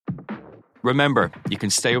Remember, you can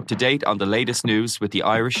stay up to date on the latest news with the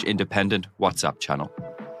Irish Independent WhatsApp channel.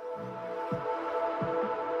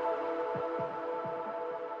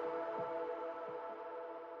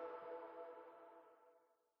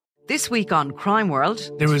 This week on Crime World.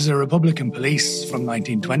 There was a Republican police from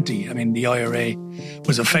 1920. I mean, the IRA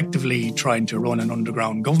was effectively trying to run an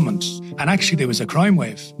underground government. And actually, there was a crime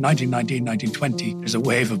wave. 1919, 1920. There's a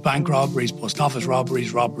wave of bank robberies, post office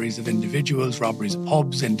robberies, robberies of individuals, robberies of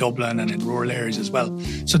pubs in Dublin and in rural areas as well.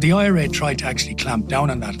 So the IRA tried to actually clamp down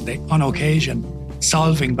on that. They, on occasion,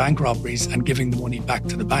 solving bank robberies and giving the money back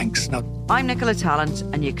to the banks. Now, I'm Nicola Tallant,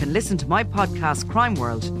 and you can listen to my podcast, Crime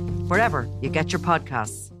World, wherever you get your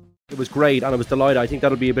podcasts. It was great, and I was delighted. I think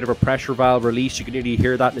that'll be a bit of a pressure valve release. You can nearly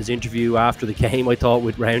hear that in his interview after the game, I thought,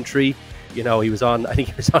 with Roundtree. You know, I think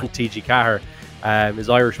he was on TG Carr. His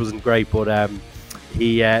Irish wasn't great, but I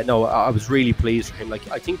was really pleased for him. Like,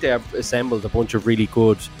 I think they have assembled a bunch of really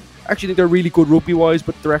good, actually think they're really good rugby-wise,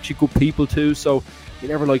 but they're actually good people too, so you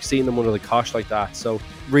never like seeing them under the cosh like that. So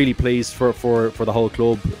really pleased for the whole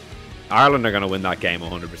club. Ireland are going to win that game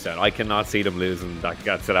 100%. I cannot see them losing that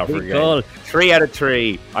South Africa game. Goal. 3 out of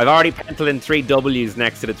 3. I've already penciled in 3 W's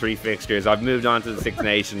next to the 3 fixtures. I've moved on to the Six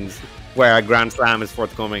Nations, where a Grand Slam is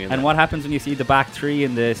forthcoming. And what happens when you see the back 3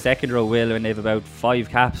 in the second row, Will, when they have about 5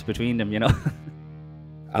 caps between them, you know?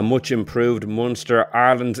 A much improved Munster,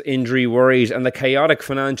 Ireland's injury worries, and the chaotic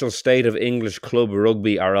financial state of English club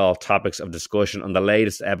rugby are all topics of discussion on the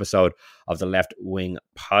latest episode of the Left Wing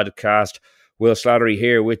podcast. Will Slattery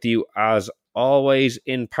here with you as always.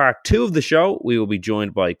 In part 2 of the show, we will be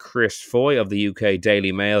joined by Chris Foy of the UK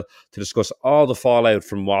Daily Mail to discuss all the fallout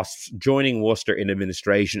from Wasps joining Worcester in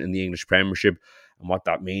administration in the English Premiership and what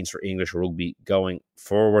that means for English rugby going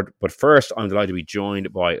forward. But first, I'm delighted to be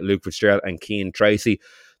joined by Luke Fitzgerald and Cian Tracy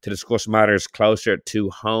to discuss matters closer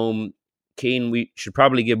to home. Cian, we should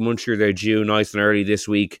probably give Munster their due nice and early this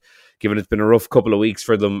week, given it's been a rough couple of weeks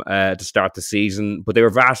for them to start the season. But they were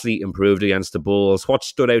vastly improved against the Bulls. What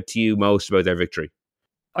stood out to you most about their victory?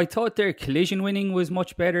 I thought their collision winning was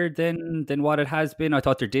much better than what it has been. I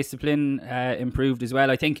thought their discipline improved as well.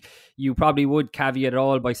 I think you probably would caveat it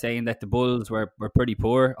all by saying that the Bulls were pretty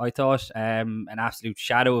poor, I thought. An absolute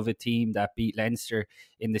shadow of a team that beat Leinster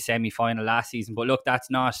in the semi-final last season. But look, that's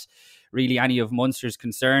not really any of Munster's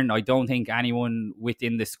concern. I don't think anyone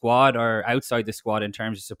within the squad or outside the squad in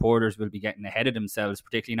terms of supporters will be getting ahead of themselves,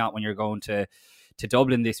 particularly not when you're going to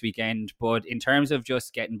Dublin this weekend. But in terms of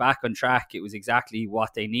just getting back on track, it was exactly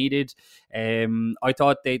what they needed. I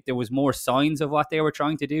thought there was more signs of what they were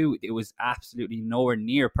trying to do. It was absolutely nowhere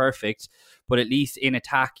near perfect, but at least in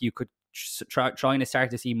attack you could trying to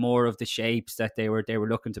start to see more of the shapes that they were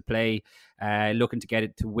looking to play, looking to get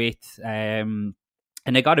it to width.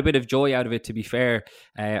 And they got a bit of joy out of it, to be fair,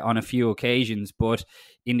 on a few occasions. But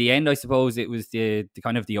in the end, I suppose it was the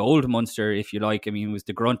kind of the old Munster, if you like. I mean, it was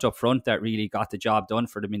the grunt up front that really got the job done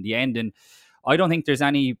for them in the end. And I don't think there's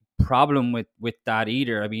any problem with that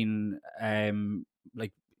either. I mean,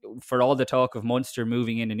 for all the talk of Munster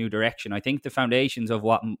moving in a new direction, I think the foundations of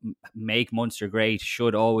what make Munster great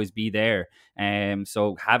should always be there.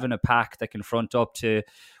 So having a pack that can front up to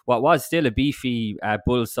what was still a beefy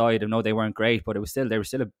Bulls side, I know they weren't great, but they were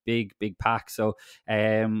still a big pack. So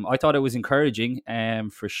I thought it was encouraging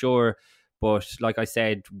for sure. But like I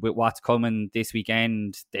said, with what's coming this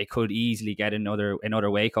weekend, they could easily get another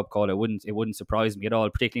wake-up call. It wouldn't surprise me at all,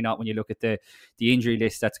 particularly not when you look at the injury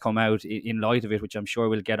list that's come out in light of it, which I'm sure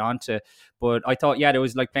we'll get onto. But I thought, there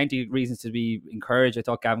was like plenty of reasons to be encouraged. I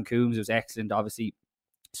thought Gavin Coombs was excellent, obviously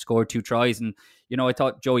scored 2 tries. And, I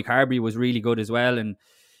thought Joey Carberry was really good as well. And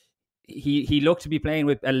he looked to be playing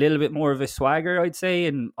with a little bit more of a swagger, I'd say.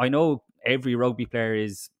 And I know every rugby player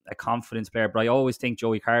is a confidence player, but I always think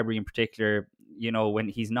Joey Carberry in particular, when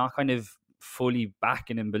he's not kind of fully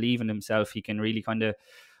backing and believing himself, he can really kind of,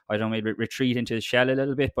 I don't know, maybe retreat into the shell a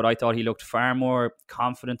little bit. But I thought he looked far more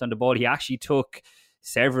confident on the ball. He actually took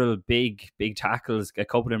several big tackles, a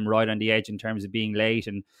couple of them right on the edge in terms of being late,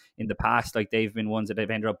 and in the past, like, they've been ones that have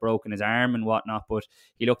ended up broken his arm and whatnot. But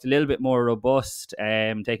he looked a little bit more robust,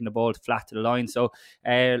 taking the ball flat to the line. So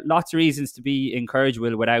lots of reasons to be encouraged,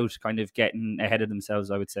 without kind of getting ahead of themselves,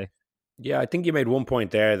 I would say. Yeah, I think you made one point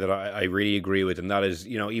there that I really agree with, and that is,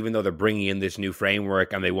 even though they're bringing in this new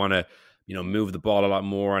framework and they want to, move the ball a lot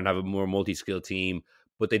more and have a more multi-skilled team,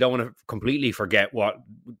 but they don't want to completely forget what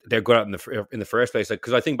they're good at in the first place.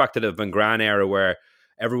 Because I think back to the Van Gran era where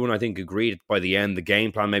everyone, I think, agreed by the end the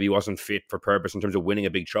game plan maybe wasn't fit for purpose in terms of winning a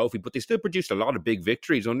big trophy, but they still produced a lot of big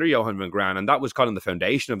victories under Johan van Graan, and that was kind of the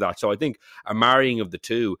foundation of that. So I think a marrying of the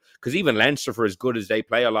two, because even Leinster, for as good as they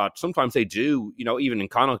play a lot, sometimes they do, even in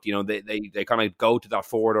Connacht, they kind of go to that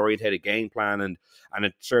forward orientated game plan, and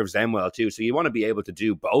it serves them well too. So you want to be able to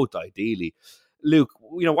do both ideally. Luke,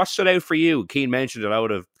 what stood out for you? Keane mentioned a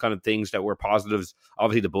lot of kind of things that were positives,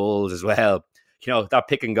 obviously the Bulls as well. That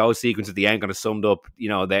pick and go sequence at the end kind of summed up,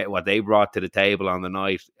 what they brought to the table on the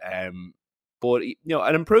night. But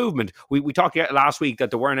an improvement. We talked last week that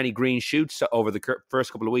there weren't any green shoots over the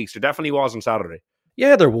first couple of weeks. There definitely was on Saturday.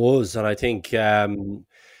 Yeah, there was. And I think,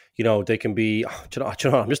 they can be,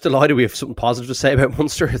 I'm just delighted we have something positive to say about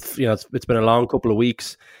Munster. It's been a long couple of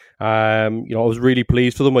weeks. I was really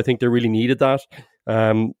pleased for them. I think they really needed that.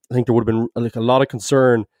 I think there would have been a lot of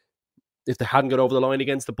concern if they hadn't got over the line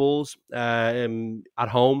against the Bulls at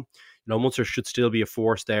home. Munster should still be a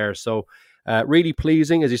force there. So really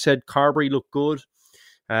pleasing. As you said, Carberry looked good.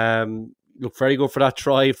 Looked very good for that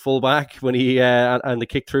try full back when he and the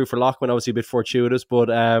kick through for Lockman, obviously a bit fortuitous. But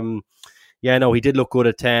he did look good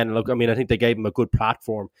at 10. Look, I think they gave him a good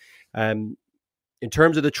platform. In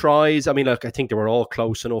terms of the tries, I think they were all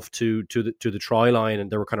close enough to the try line,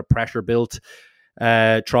 and they were kind of pressure built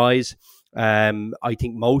tries. I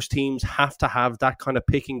think most teams have to have that kind of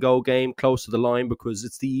pick and go game close to the line because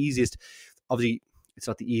it's the easiest. Obviously, it's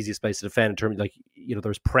not the easiest place to defend in terms of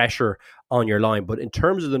there's pressure on your line, but in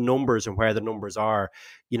terms of the numbers and where the numbers are,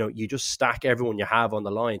 you just stack everyone you have on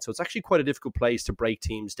the line. So it's actually quite a difficult place to break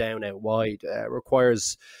teams down out wide. It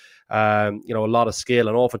requires a lot of skill,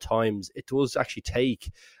 and oftentimes it does actually take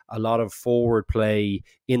a lot of forward play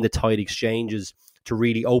in the tight exchanges to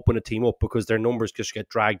really open a team up because their numbers just get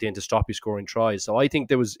dragged in to stop you scoring tries. So I think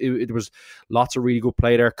there was lots of really good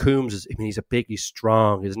play there. Coombs he's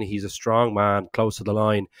strong, isn't he? He's a strong man close to the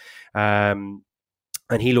line. And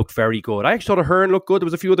he looked very good. I actually thought Ahern looked good. There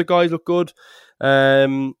was a few other guys looked good. I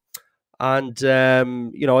think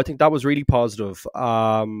that was really positive.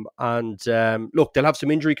 Look, they'll have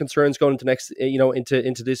some injury concerns going into next,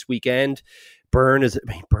 into this weekend. Byrne is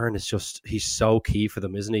just, he's so key for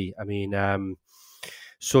them, isn't he?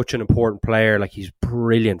 Such an important player. Like, he's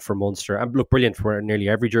brilliant for Munster, and look, brilliant for nearly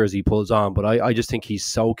every jersey he pulls on. But I just think he's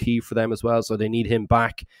so key for them as well. So they need him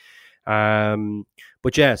back.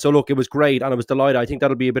 But yeah, so look, it was great, and I was delighted. I think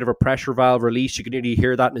that'll be a bit of a pressure valve release. You can nearly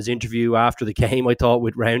hear that in his interview after the game, I thought,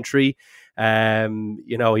 with Roundtree. He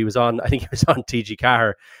was on TG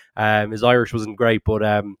Carr. His Irish wasn't great, but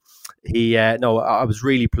I was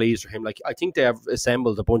really pleased for him. Like, I think they have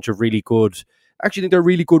assembled a bunch of really good. Actually, I think they're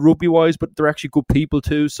really good rugby wise, but they're actually good people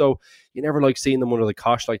too. So you never like seeing them under the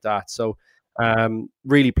cosh like that. So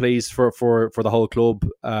really pleased for the whole club.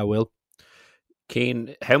 Will.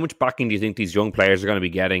 Keane, how much backing do you think these young players are going to be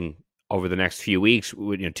getting over the next few weeks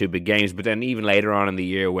with two big games, but then even later on in the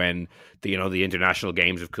year when the international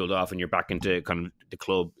games have cooled off and you're back into kind of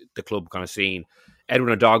the club kind of scene?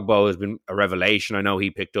 Edwin Adogbo has been a revelation. I know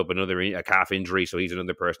he picked up a calf injury, so he's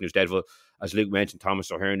another person who's deadful. As Luke mentioned, Thomas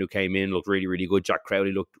O'Hearn, who came in, looked really, really good. Jack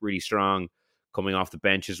Crowley looked really strong coming off the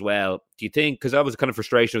bench as well. Do you think, because that was the kind of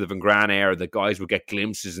frustration of the Van Graan era, that guys would get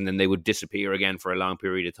glimpses and then they would disappear again for a long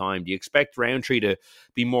period of time? Do you expect Roundtree to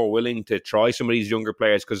be more willing to try some of these younger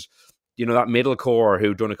players? Because that middle core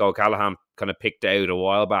who Donegal O'Callaghan kind of picked out a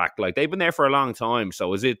while back, like, they've been there for a long time.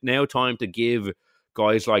 So is it now time to give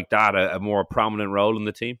guys like that a more prominent role in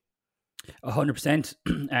the team? 100%,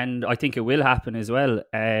 and I think it will happen as well.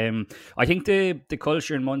 I think the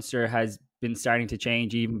culture in Munster has been starting to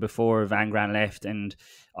change even before Van Graan left, and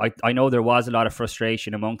I know there was a lot of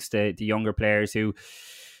frustration amongst the younger players who,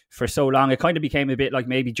 for so long, it kind of became a bit like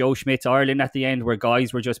maybe Joe Schmidt's Ireland at the end, where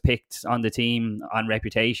guys were just picked on the team on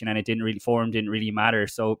reputation, and it didn't really matter.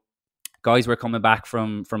 So guys were coming back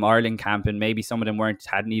from Ireland camp, and maybe some of them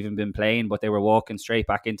hadn't even been playing, but they were walking straight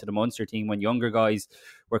back into the Munster team, when younger guys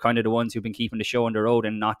were kind of the ones who've been keeping the show on the road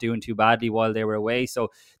and not doing too badly while they were away.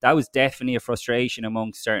 So that was definitely a frustration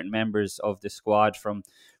amongst certain members of the squad from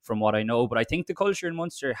what I know. But I think the culture in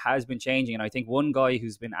Munster has been changing, and I think one guy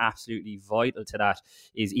who's been absolutely vital to that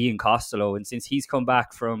is Ian Costello. And since he's come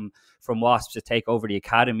back from Wasps to take over the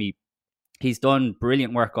academy, he's done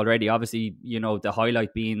brilliant work already. Obviously, the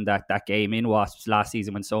highlight being that game in Wasps last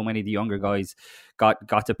season when so many of the younger guys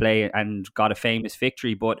got to play and got a famous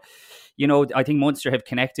victory. But, I think Munster have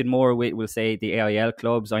connected more with, we'll say, the AIL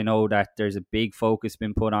clubs. I know that there's a big focus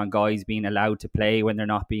been put on guys being allowed to play when they're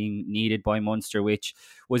not being needed by Munster, which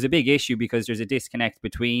was a big issue because there's a disconnect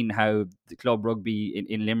between how the club rugby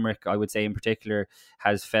in Limerick, I would say in particular,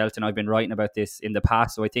 has felt, and I've been writing about this in the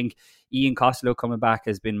past. So I think Ian Costello coming back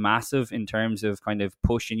has been massive in terms of kind of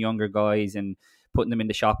pushing younger guys and putting them in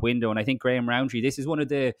the shop window. And I think Graham Roundtree, this is one of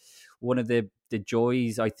the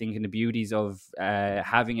joys, I think, and the beauties of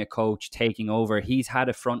having a coach taking over. He's had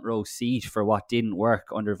a front row seat for what didn't work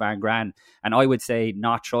under Van Gran. And I would say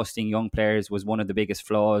not trusting young players was one of the biggest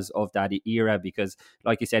flaws of that era, because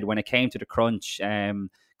like you said, when it came to the crunch,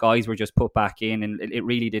 guys were just put back in and it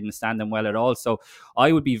really didn't stand them well at all. So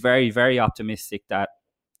I would be very, very optimistic that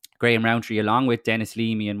Graham Roundtree, along with Dennis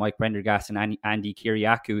Leamy and Mike Prendergast and Andy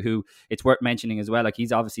Kiriakou, who it's worth mentioning as well, like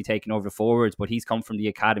he's obviously taken over the forwards, but he's come from the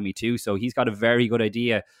academy too. So he's got a very good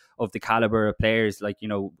idea of the caliber of players. Like,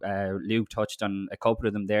 Luke touched on a couple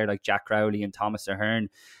of them there, like Jack Crowley and Thomas Ahern.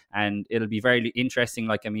 And it'll be very interesting.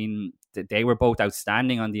 Like, I mean, they were both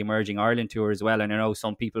outstanding on the Emerging Ireland tour as well. And I know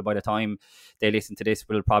some people, by the time they listen to this,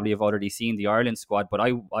 will probably have already seen the Ireland squad. But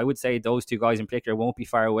I would say those two guys in particular won't be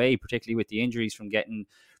far away, particularly with the injuries from getting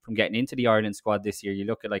into the Ireland squad this year. You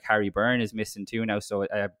look at like Harry Byrne is missing too now, so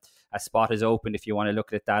a spot is open if you want to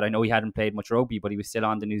look at that. I know he hadn't played much rugby, but he was still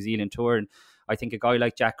on the New Zealand tour, and I think a guy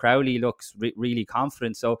like Jack Crowley looks really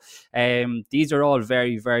confident. So these are all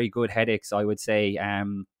very, very good headaches, I would say,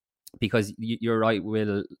 because you're right,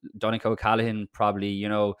 Will. Donncha O'Callaghan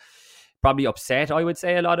probably upset, I would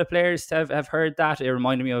say, a lot of players to have heard that. It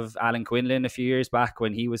reminded me of Alan Quinlan a few years back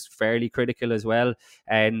when he was fairly critical as well.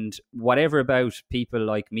 And whatever about people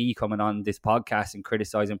like me coming on this podcast and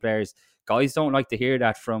criticising players, guys don't like to hear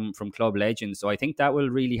that from club legends. So I think that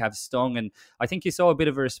will really have stung. And I think you saw a bit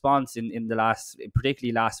of a response in the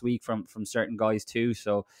particularly last week from certain guys too.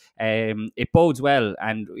 So it bodes well.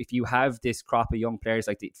 And if you have this crop of young players,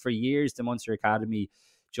 for years, the Munster Academy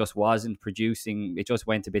just wasn't producing. It just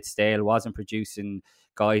went a bit stale, wasn't producing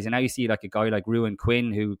guys. And now you see like a guy like Ruan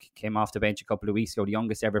Quinn, who came off the bench a couple of weeks ago, the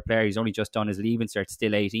youngest ever player. He's only just done his leaving cert,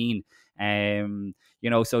 still 18.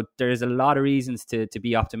 So there's a lot of reasons to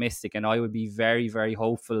be optimistic. And I would be very, very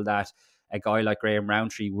hopeful that a guy like Graham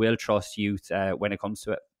Roundtree will trust youth when it comes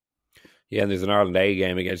to it. Yeah, and there's an Ireland A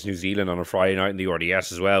game against New Zealand on a Friday night in the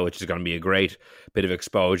RDS as well, which is going to be a great bit of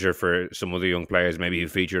exposure for some other young players maybe who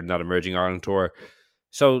featured in that Emerging Ireland tour.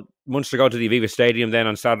 So Munster go to the Aviva Stadium then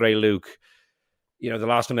on Saturday, Luke. The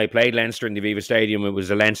last time they played Leinster in the Aviva Stadium, it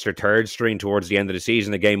was a Leinster third string towards the end of the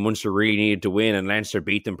season, a game Munster really needed to win, and Leinster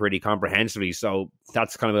beat them pretty comprehensively. So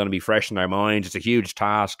that's kind of going to be fresh in our minds. It's a huge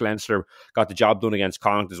task. Leinster got the job done against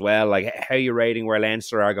Connacht as well. Like, how are you rating where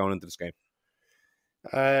Leinster are going into this game?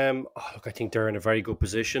 Look, I think they're in a very good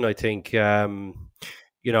position. I think, the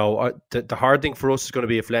hard thing for us is going to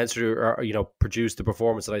be if Leinster are, produce the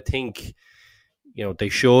performance that I think they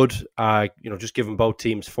should, just given both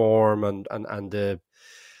teams' form and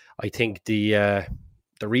I think the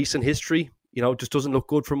recent history, just doesn't look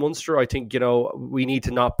good for Munster. I think, we need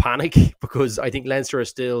to not panic because I think Leinster are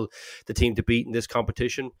still the team to beat in this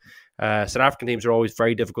competition. South African teams are always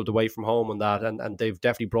very difficult away from home on that, and they've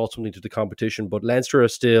definitely brought something to the competition, but Leinster are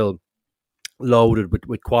still loaded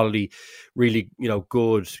with quality, really,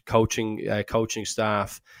 good coaching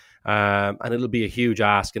staff. And it'll be a huge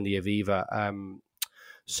ask in the Aviva.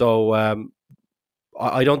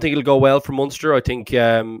 I don't think it'll go well for Munster. I think,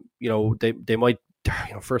 they might,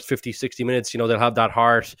 first 50, 60 minutes, they'll have that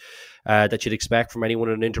heart that you'd expect from anyone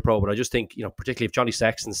in an Interpro. But I just think, particularly if Johnny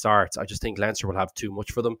Sexton starts, I just think Leinster will have too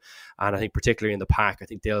much for them. And I think particularly in the pack, I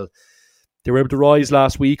think they were able to rise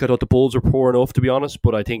last week. I thought the Bulls were poor enough, to be honest.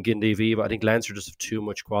 But I think in the Aviva, I think Leinster just have too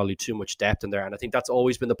much quality, too much depth in there. And I think that's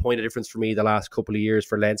always been the point of difference for me the last couple of years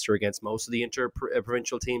for Leinster against most of the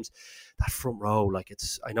inter-provincial teams. That front row,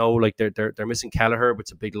 I know they're missing Kelleher, but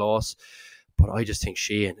it's a big loss. But I just think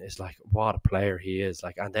Sheehan is what a player he is.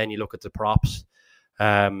 And then you look at the props.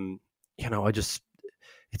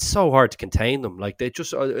 It's so hard to contain them.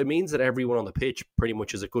 It means that everyone on the pitch pretty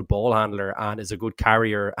much is a good ball handler and is a good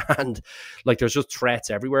carrier. And there's just threats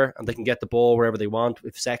everywhere and they can get the ball wherever they want.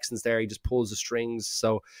 If Sexton's there, he just pulls the strings.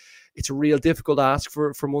 So it's a real difficult ask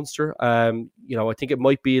for Munster. I think it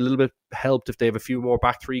might be a little bit helped if they have a few more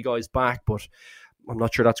back three guys back, but I'm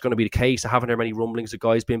not sure that's going to be the case. I haven't heard many rumblings of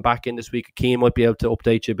guys being back in this week. Keane might be able to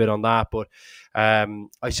update you a bit on that, but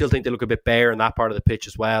I still think they look a bit bare in that part of the pitch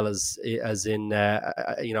as well as well as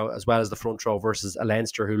the front row versus a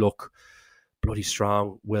Leinster who look bloody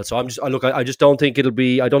strong. Will, so I just don't think it'll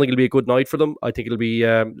be. I don't think it'll be a good night for them. I think it'll be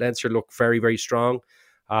Leinster look very, very strong.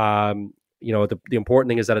 the important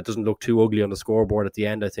thing is that it doesn't look too ugly on the scoreboard at the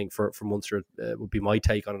end. I think for Munster would be my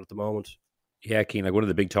take on it at the moment. Yeah, Keane, like one of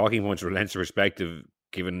the big talking points from Leinster perspective,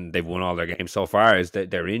 given they've won all their games so far, is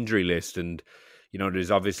that their injury list. And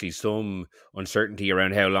there's obviously some uncertainty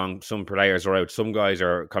around how long some players are out. Some guys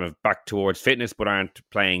are kind of back towards fitness but aren't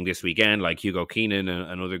playing this weekend, like Hugo Keenan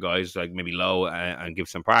and other guys like maybe Lowe and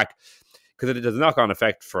Gibson Park. Because it has a knock-on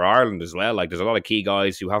effect for Ireland as well. Like, there's a lot of key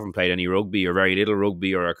guys who haven't played any rugby or very little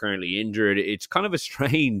rugby or are currently injured. It's kind of a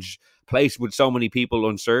strange place with so many people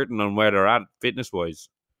uncertain on where they're at fitness-wise.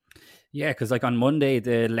 Yeah, because like on Monday,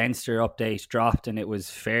 the Leinster update dropped and it was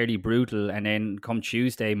fairly brutal. And then come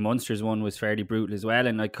Tuesday, Munster's one was fairly brutal as well.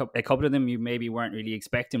 And like a couple of them you maybe weren't really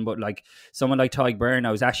expecting. But like someone like Tadhg Byrne,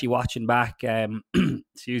 I was actually watching back,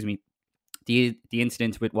 excuse me, the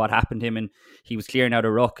incident with what happened to him, and he was clearing out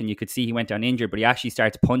a ruck and you could see he went down injured, but he actually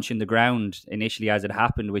started punching the ground initially as it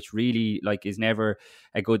happened, which really like is never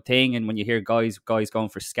a good thing. And when you hear guys going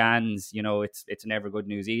for scans, it's never good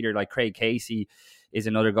news either. Like Craig Casey is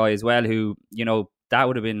another guy as well who, that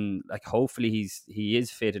would have been like, hopefully he is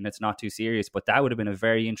fit and it's not too serious, but that would have been a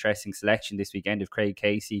very interesting selection this weekend if Craig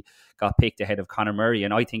Casey got picked ahead of Conor Murray,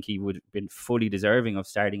 and I think he would have been fully deserving of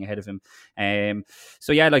starting ahead of him.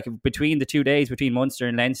 So yeah, like between the 2 days between Munster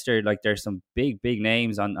and Leinster, like there's some big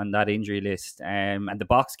names on that injury list, and the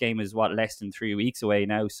Box game is less than 3 weeks away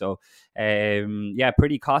now. So yeah,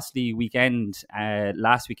 pretty costly weekend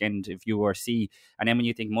last weekend if URC, and then when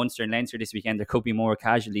you think Munster and Leinster this weekend, there could be more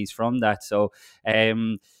casualties from that. So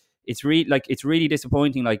it's really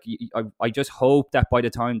disappointing. Like I just hope that by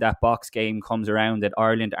the time that Box game comes around, that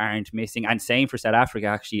Ireland aren't missing, and same for South Africa,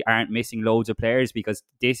 actually aren't missing loads of players, because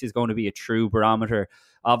this is going to be a true barometer.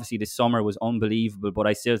 Obviously the summer was unbelievable, but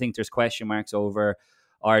I still think there's question marks over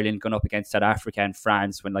Ireland going up against South Africa and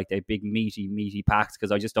France when like they big meaty packs,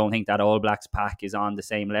 because I just don't think that All Blacks pack is on the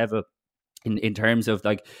same level in terms of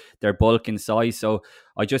like their bulk and size. So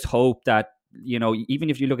I just hope that, even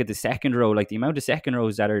if you look at the second row, like the amount of second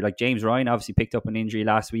rows that are like James Ryan obviously picked up an injury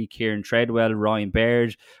last week, Kieran Treadwell, Ryan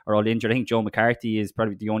Baird are all injured. I think Joe McCarthy is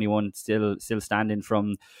probably the only one still standing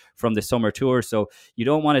from the summer tour. So you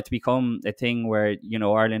don't want it to become a thing where,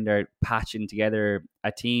 Ireland are patching together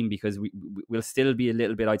a team, because we'll still be a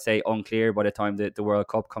little bit, I'd say, unclear by the time that the World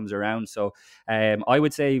Cup comes around. So I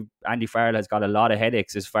would say Andy Farrell has got a lot of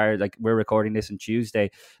headaches as far as, like, we're recording this on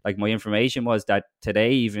Tuesday. Like, my information was that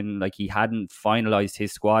today even, like, he hadn't finalised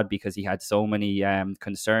his squad because he had so many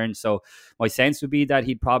concerns. So my sense would be that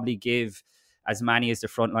he'd probably give as many as the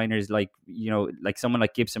frontliners, like someone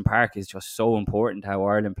like Gibson Park is just so important how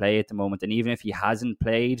Ireland play at the moment. And even if he hasn't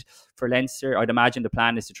played for Leinster, I'd imagine the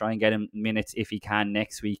plan is to try and get him minutes if he can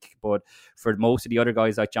next week. But for most of the other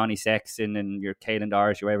guys like Johnny Sexton and your Caelan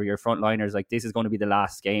Doris, whoever, your frontliners, like, this is going to be the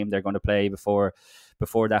last game they're going to play before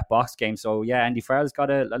that Box game. So yeah, Andy Farrell's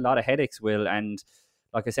got a lot of headaches, Will, and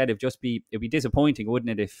like I said, it'd be disappointing,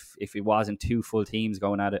 wouldn't it, if it wasn't two full teams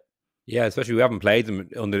going at it. Yeah, especially we haven't played them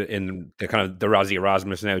in the kind of the Rozzy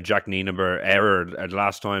Erasmus now, Jack Nienaber era. The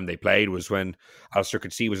last time they played was when Alistair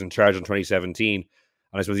Coetzee was in charge in 2017.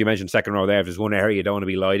 And I suppose you mentioned second row there. If there's one area you don't want to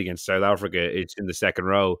be light against South Africa, it's in the second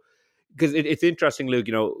row. Because it's interesting, Luke,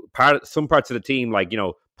 some parts of the team, like,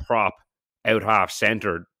 prop, out half,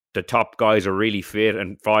 centre, the top guys are really fit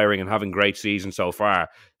and firing and having great seasons so far.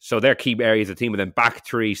 So they're key areas of the team. And then back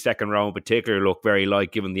three, second row in particular, look very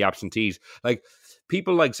light given the absentees. Like,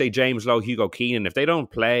 people like, say, James Lowe, Hugo Keenan, if they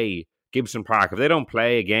don't play Gibson Park, if they don't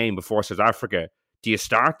play a game before South Africa, do you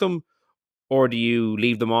start them or do you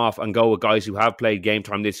leave them off and go with guys who have played game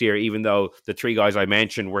time this year, even though the three guys I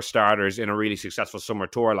mentioned were starters in a really successful summer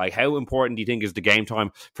tour? Like, how important do you think is the game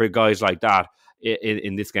time for guys like that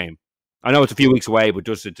in this game? I know it's a few weeks away, but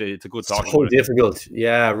just it's a good talk. So difficult.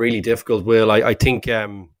 Yeah, really difficult, Will. I think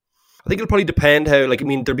it'll probably depend how,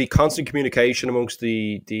 there'll be constant communication amongst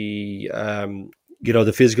the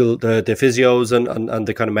physios and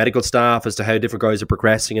the kind of medical staff as to how different guys are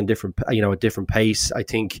progressing in different, at different pace. I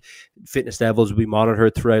think fitness levels will be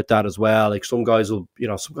monitored throughout that as well. Like, some guys will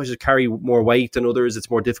carry more weight than others.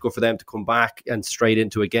 It's more difficult for them to come back and straight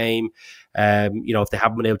into a game. If they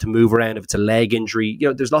haven't been able to move around, if it's a leg injury,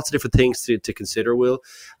 there's lots of different things to consider, Will.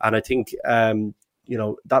 And I think,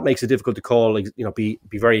 that makes it difficult to call, be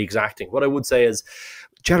very exacting. What I would say is,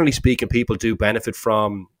 generally speaking, people do benefit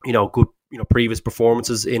from, good, previous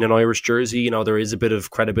performances in an Irish jersey. There is a bit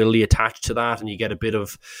of credibility attached to that, and you get a bit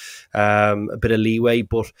of leeway.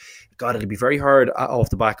 But God, it'll be very hard off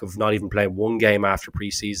the back of not even playing one game after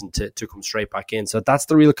pre-season to come straight back in. So that's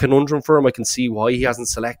the real conundrum for him. I can see why he hasn't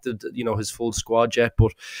selected, his full squad yet,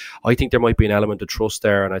 but I think there might be an element of trust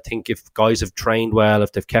there. And I think if guys have trained well,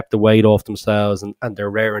 if they've kept the weight off themselves and they're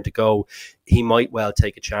raring to go, he might well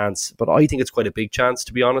take a chance. But I think it's quite a big chance,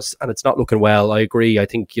 to be honest, and it's not looking well. I agree. I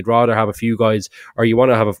think you'd rather have a few guys, or you want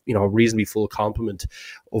to have a reasonably full complement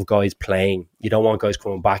of guys playing. You don't want guys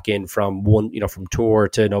coming back in from from tour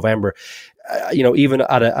to November. Even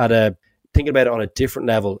at a thinking about it on a different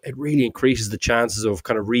level, it really increases the chances of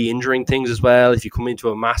kind of re-injuring things as well. If you come into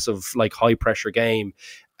a massive, like, high pressure game,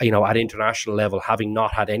 at international level, having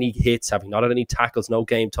not had any hits, having not had any tackles, no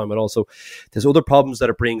game time at all. So there's other problems that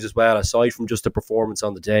it brings as well, aside from just the performance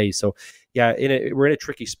on the day. So yeah, we're in a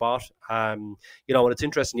tricky spot. And it's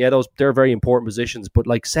interesting. Yeah, they're very important positions, but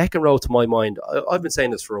like second row, to my mind, I've been saying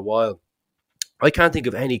this for a while. I can't think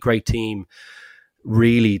of any great team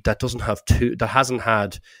really that hasn't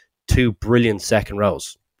had two brilliant second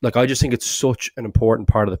rows. Like, I just think it's such an important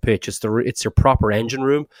part of the pitch. It's your proper engine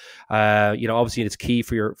room. Obviously it's key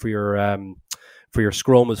for your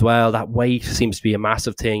scrum as well. That weight seems to be a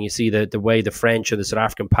massive thing. You see the way the French and the South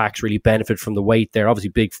African packs really benefit from the weight there. Obviously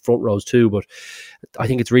big front rows too, but I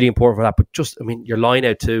think it's really important for that. But your line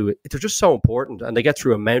out too, they're just so important, and they get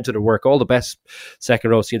through a mountain of work. All the best second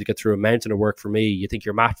rows seem to get through a mountain of work for me. You think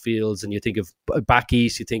your Matt Fields, and you think of back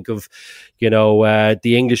east, you think of, the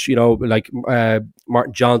English, like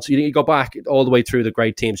Martin Johnson. You go back all the way through the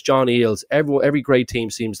great teams. John Eales, every great team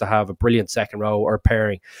seems to have a brilliant second row or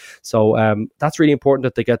pairing. So that's really important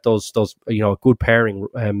that they get those a good pairing,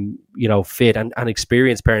 fit and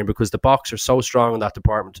experienced pairing, because the Boks are so strong in that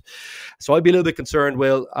department. So I'd be a little bit concerned,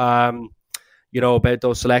 Will, about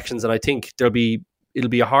those selections, and I think it'll be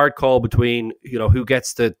a hard call between who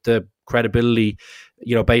gets the credibility,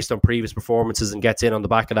 based on previous performances and gets in on the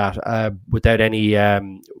back of that without any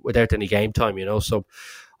game time. So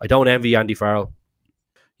I don't envy Andy Farrell.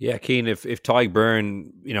 Yeah, Keane, if Tyg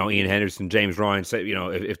Byrne, Ian Henderson, James Ryan, say,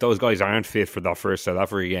 if those guys aren't fit for that first South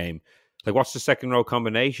Africa game, like, what's the second row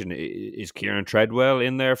combination? Is Kieran Treadwell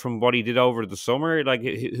in there from what he did over the summer? Like,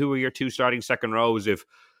 who are your two starting second rows if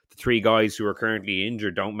the three guys who are currently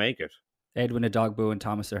injured don't make it? Edwin Adogbo and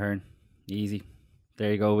Thomas Ahern. Easy.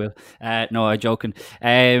 There you go, Will. No, I'm joking.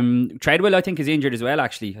 Treadwell, I think, is injured as well,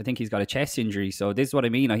 actually. I think he's got a chest injury. So this is what I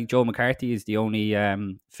mean. I think Joe McCarthy is the only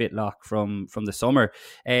fit lock from the summer.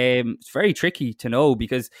 It's very tricky to know,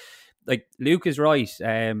 because, like, Luke is right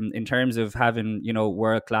in terms of having,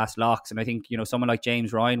 world-class locks. And I think, someone like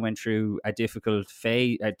James Ryan went through a difficult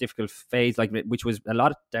phase, like, which was a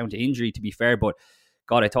lot down to injury, to be fair. But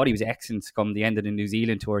God, I thought he was excellent come the end of the New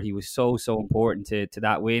Zealand tour. He was so important to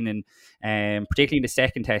that win. And particularly in the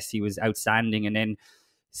second test, he was outstanding. And then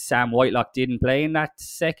Sam Whitelock didn't play in that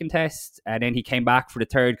second test, and then he came back for the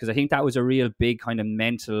third, because I think that was a real big kind of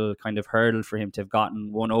mental kind of hurdle for him to have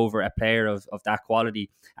gotten one over a player of that quality.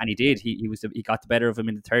 And he did. He got the better of him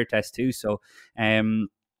in the third test too. So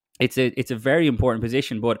it's a very important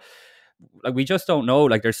position, but like, we just don't know.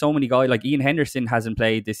 Like, there's so many guys. Like, Ian Henderson hasn't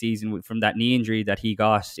played this season from that knee injury that he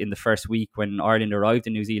got in the first week when Ireland arrived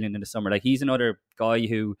in New Zealand in the summer. Like, he's another guy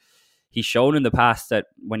who he's shown in the past that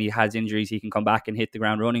when he has injuries, he can come back and hit the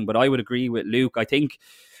ground running. But I would agree with Luke. I think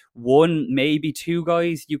one, maybe two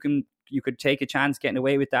guys you could take a chance getting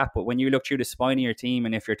away with that. But when you look through the spine of your team,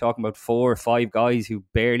 and if you're talking about 4 or 5 guys who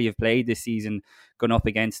barely have played this season going up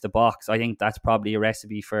against the Boks, I think that's probably a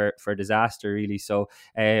recipe for disaster, really. So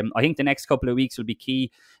I think the next couple of weeks will be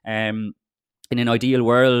key. In an ideal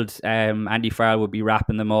world, Andy Farrell would be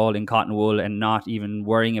wrapping them all in cotton wool and not even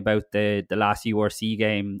worrying about the last URC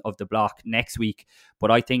game of the block next week.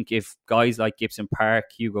 But I think if guys like Gibson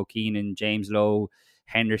Park, Hugo Keenan, James Lowe,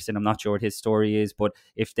 Henderson, I'm not sure what his story is, but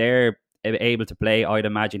if they're able to play, I'd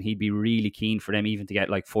imagine he'd be really keen for them even to get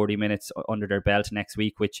like 40 minutes under their belt next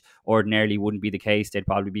week, which ordinarily wouldn't be the case. They'd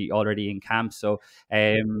probably be already in camp. So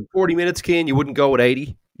 40 minutes, Keane, you wouldn't go with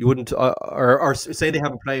 80? You wouldn't, or say they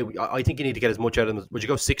haven't played. I think you need to get as much out of them. Would you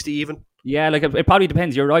go 60 even? Yeah, like it probably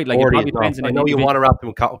depends. You're right. Like, it probably depends. I know you want to wrap them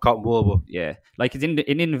in cotton wool, but yeah, like, it's in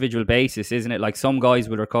an individual basis, isn't it? Like, some guys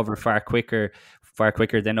will recover far quicker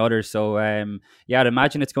than others. So yeah, I'd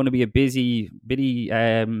imagine it's going to be a busy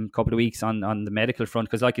couple of weeks on the medical front,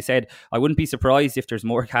 because like I said, I wouldn't be surprised if there's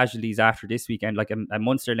more casualties after this weekend, like a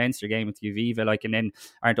Munster Leinster game with Uviva, like, and then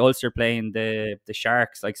aren't Ulster playing the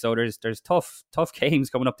Sharks, like, so there's tough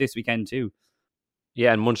games coming up this weekend too.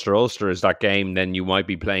 Yeah, and Munster-Ulster is that game, then you might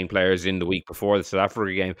be playing players in the week before the South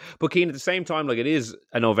Africa game. But Keane, at the same time, like, it is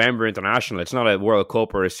a November international. It's not a World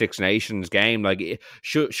Cup or a Six Nations game. Like,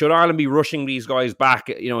 should Ireland be rushing these guys back,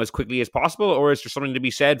 as quickly as possible? Or is there something to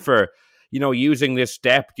be said for, using this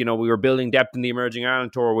depth? We were building depth in the Emerging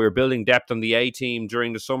Ireland Tour. We were building depth on the A-team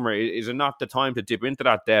during the summer. Is it not the time to dip into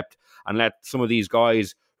that depth and let some of these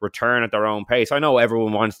guys return at their own pace? I know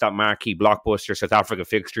everyone wants that marquee blockbuster South Africa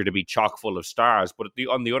fixture to be chock full of stars, but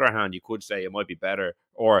on the other hand, you could say it might be better,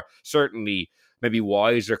 or certainly maybe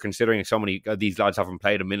wiser, considering so many of these lads haven't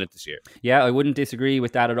played a minute this year. Yeah, I wouldn't disagree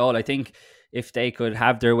with that at all. I think if they could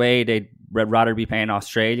have their way, they'd rather be playing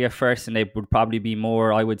Australia first, and they would probably be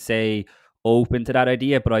more, I would say, open to that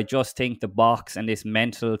idea. But I just think the box and this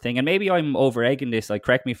mental thing, and maybe I'm over egging this, like,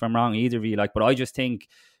 correct me if I'm wrong, either of you, but I just think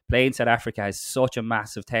playing South Africa is such a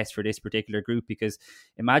massive test for this particular group, because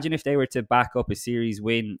imagine if they were to back up a series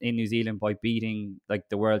win in New Zealand by beating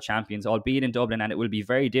the world champions, albeit in Dublin, and it will be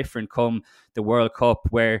very different come the World Cup,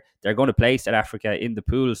 where they're going to play South Africa in the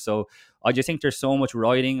pool. So I just think there's so much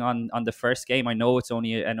riding on the first game. I know it's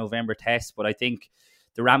only a November test, but I think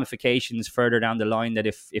the ramifications further down the line, that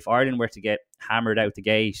if Ireland were to get hammered out the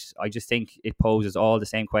gate, I just think it poses all the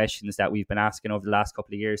same questions that we've been asking over the last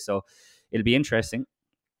couple of years. So it'll be interesting.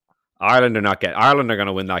 Ireland are going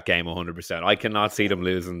to win that game 100%. I cannot see them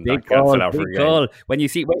losing big that goal, South Africa game. When you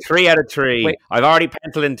see 3 out of 3, I've already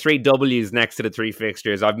penciled in 3 W's next to the 3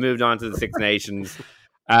 fixtures. I've moved on to the Six Nations,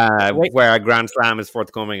 where a Grand Slam is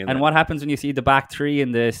forthcoming. And what happens when you see the back 3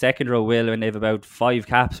 in the second row, Will, when they have about 5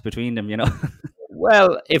 caps between them?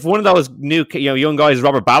 Well, if one of those new, young guys,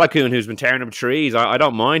 Robert Balakoon, who's been tearing up trees, I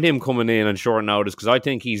don't mind him coming in on short notice, because I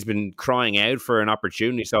think he's been crying out for an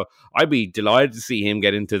opportunity. So I'd be delighted to see him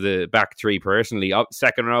get into the back 3 personally.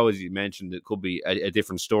 Second row, as you mentioned, it could be a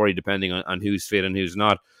different story depending on who's fit and who's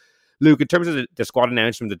not. Luke, in terms of the squad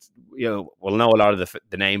announcement, that we'll know a lot of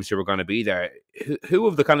the names who are going to be there. Who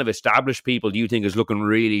of the kind of established people do you think is looking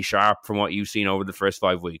really sharp from what you've seen over the first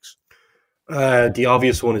 5 weeks? The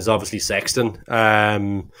obvious one is obviously Sexton.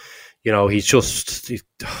 He's just.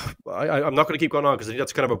 I'm not going to keep going on, because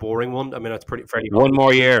that's kind of a boring one. I mean, that's fairly. One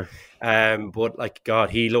more year. But God,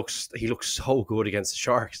 he looks so good against the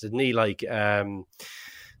Sharks, didn't he?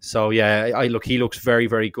 So yeah, he looks very,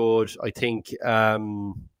 very good. I think.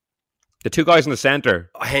 The 2 guys in the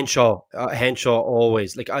centre, Henshaw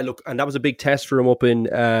always, and that was a big test for him up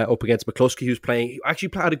against McCluskey, who's playing. He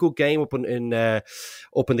actually had a good game up in the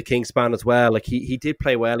Kingspan as well. He did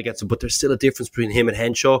play well against him, but there's still a difference between him and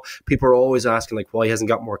Henshaw. People are always asking why he hasn't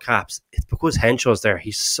got more caps. It's because Henshaw's there.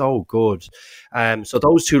 He's so good. So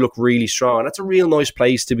those 2 look really strong. That's a real nice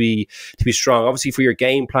place to be strong. Obviously for your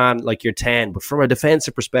game plan, you're 10, but from a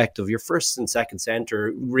defensive perspective, your first and second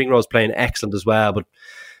centre, Ringrose playing excellent as well, but.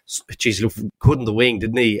 Geez, he looked good in the wing,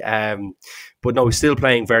 didn't he? But no, he's still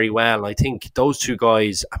playing very well. And I think those 2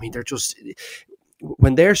 guys, I mean, they're just...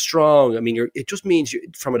 When they're strong, I mean, it just means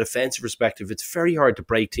from a defensive perspective, it's very hard to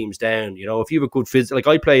break teams down. If you have a good physical,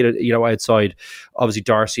 I played, outside, obviously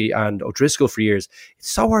Darcy and O'Driscoll for years.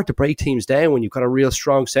 It's so hard to break teams down when you've got a real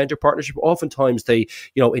strong centre partnership. Oftentimes they,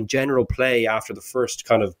 in general, play after the first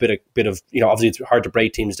kind of bit of, obviously it's hard to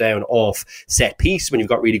break teams down off set piece when you've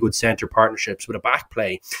got really good centre partnerships with a back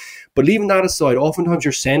play. But leaving that aside, oftentimes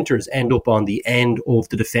your centres end up on the end of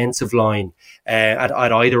the defensive line at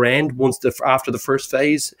either end after the first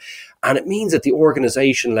phase. And it means that the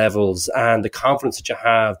organisation levels and the confidence that you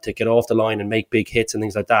have to get off the line and make big hits and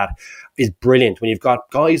things like that is brilliant when you've got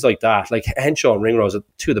guys like that, like Henshaw and Ringrose are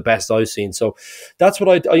 2 of the best I've seen. So that's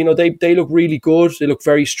what they look really good. They look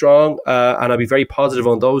very strong, and I'd be very positive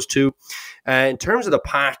on those 2. In terms of the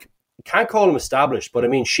pack, can't call him established, but I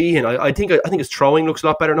mean Sheehan, I think his throwing looks a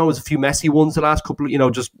lot better now. There's a few messy ones the last couple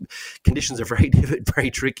of, just conditions are very very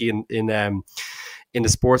tricky in the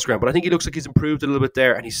sports ground, but I think he looks like he's improved a little bit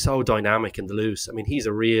there, and he's so dynamic in the loose. I mean, he's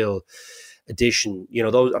a real addition.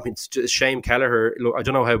 It's just Shane Kelleher. Look, I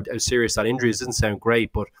don't know how serious that injury is. It doesn't sound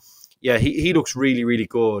great, but yeah, he looks really, really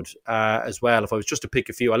good as well. If I was just to pick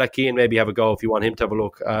a few, I'll let Cian maybe have a go if you want him to have a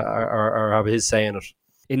look or have his say in it.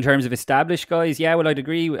 In terms of established guys, yeah, well, I'd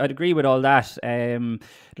agree with all that.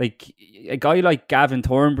 Like a guy like Gavin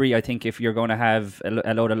Thornbury, I think if you're going to have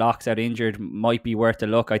a load of locks out injured, might be worth a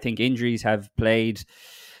look. I think injuries have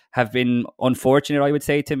been unfortunate, I would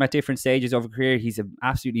say, to him at different stages of a career. He's an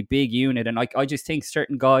absolutely big unit, and I just think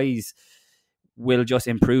certain guys will just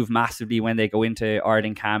improve massively when they go into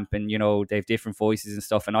Ireland camp, and they have different voices and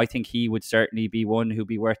stuff. And I think he would certainly be one who'd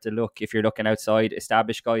be worth a look if you're looking outside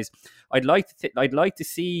established guys. I'd like to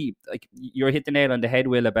see, like you're hit the nail on the head,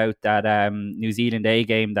 Will, about that New Zealand A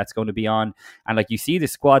game that's going to be on, and like you see the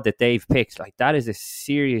squad that they've picked, like that is a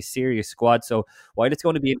serious squad. So while it's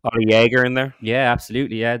going to be Ollie Jaeger in there, yeah,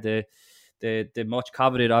 absolutely, yeah, the much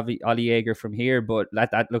coveted Ollie Jaeger from here, but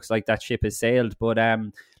that looks like that ship has sailed. But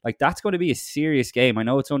like that's going to be a serious game. I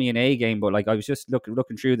know it's only an A game, but like I was just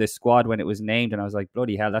looking through the squad when it was named, and I was like,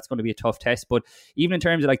 bloody hell, that's going to be a tough test. But even in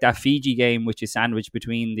terms of like that Fiji game, which is sandwiched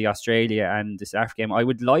between the Australia and the South Africa game, I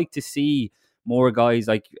would like to see more guys.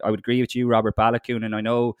 Like I would agree with you, Robert Balakoon, and I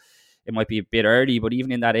know it might be a bit early, but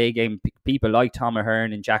even in that A game, people like Tom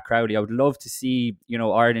Ahern and Jack Crowley, I would love to see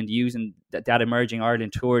Ireland using that emerging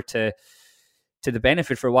Ireland tour to the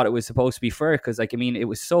benefit for what it was supposed to be for. Because like, I mean, it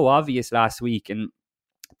was so obvious last week, and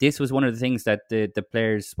this was one of the things that the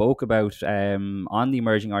players spoke about on the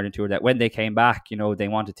Emerging Ireland Tour, that when they came back, they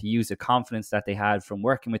wanted to use the confidence that they had from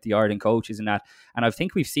working with the Ireland coaches and that. And I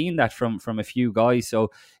think we've seen that from a few guys. So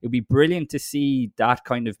it'd be brilliant to see that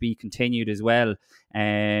kind of be continued as well.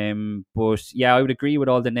 But yeah, I would agree with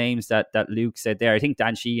all the names that Luke said there. I think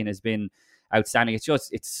Dan Sheehan has been outstanding. It's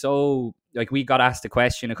so, like, we got asked a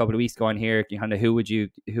question a couple of weeks ago on here, who would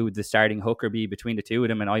the starting hooker be between the two of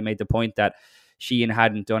them, and I made the point that Sheehan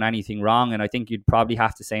hadn't done anything wrong, and I think you'd probably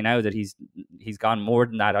have to say now that he's gone more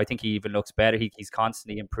than that. I think he even looks better. He's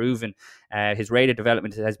constantly improving. His rate of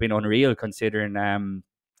development has been unreal, considering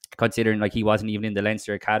like he wasn't even in the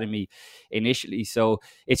Leinster Academy initially. So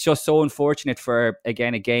it's just so unfortunate for,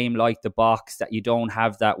 again, a game like the Box that you don't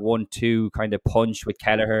have that 1-2 kind of punch with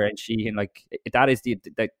Kelleher and Sheehan. Like that is the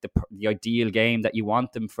ideal game that you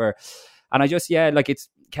want them for. And I just, it's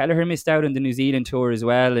Kelleher missed out on the New Zealand tour as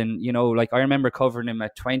well. And, like I remember covering him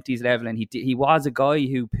at 20s level, and he was a guy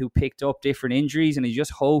who picked up different injuries, and he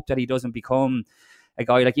just hoped that he doesn't become a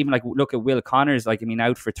guy like look at Will Connors,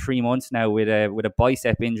 out for 3 months now with a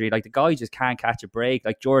bicep injury. Like the guy just can't catch a break.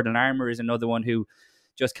 Like Jordan Armour is another one who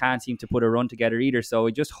just can't seem to put a run together either. So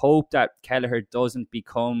I just hope that Kelleher doesn't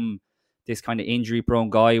become this kind of injury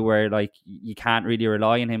prone guy where like you can't really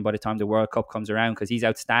rely on him by the time the World Cup comes around, because he's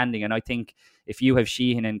outstanding. And I think if you have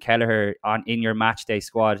Sheehan and Kelleher in your match day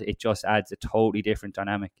squad, it just adds a totally different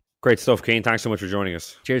dynamic. Great stuff, Cian. Thanks so much for joining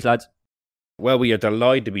us. Cheers, lads. Well, we are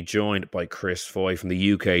delighted to be joined by Chris Foy from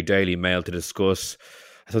the UK Daily Mail to discuss,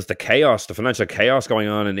 I suppose, the financial chaos going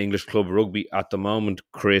on in English club rugby at the moment.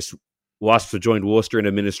 Chris, Wasps have joined Worcester in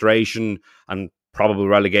administration and probable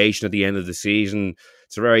relegation at the end of the season.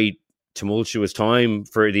 It's a very tumultuous time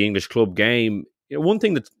for the English club game. One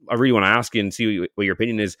thing that I really want to ask you and see what your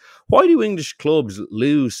opinion is, why do English clubs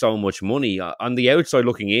lose so much money? On the outside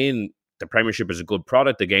looking in, the Premiership is a good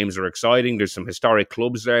product, the games are exciting, there's some historic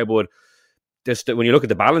clubs there, but just when you look at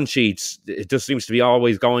the balance sheets, it just seems to be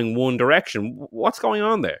always going one direction. What's going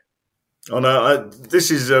on there? Oh no,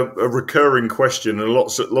 this is a recurring question, and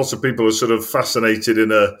lots of people are sort of fascinated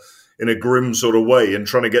in a grim sort of way and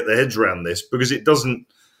trying to get their heads around this, because it doesn't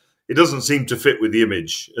seem to fit with the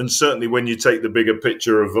image. And certainly when you take the bigger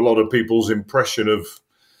picture of a lot of people's impression of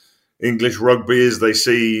English rugby is they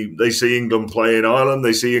see England playing Ireland,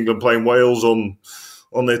 they see England playing Wales on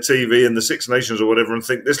their TV in the Six Nations or whatever, and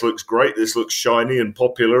think this looks great, this looks shiny and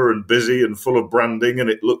popular and busy and full of branding, and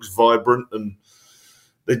it looks vibrant, and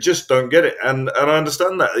they just don't get it. And I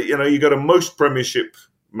understand that. You go to most Premiership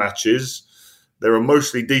matches, there are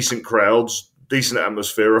mostly decent crowds, decent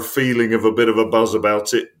atmosphere, a feeling of a bit of a buzz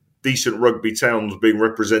about it, decent rugby towns being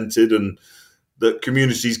represented, and that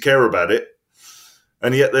communities care about it,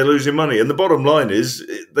 and yet they're losing money. And the bottom line is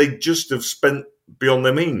they just have spent beyond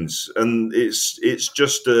their means, and it's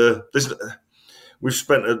just we've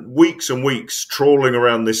spent weeks and weeks trawling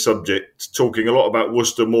around this subject, talking a lot about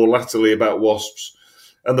Worcester, more latterly about Wasps,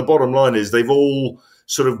 and the bottom line is they've all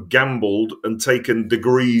sort of gambled and taken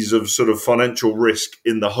degrees of sort of financial risk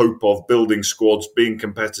in the hope of building squads, being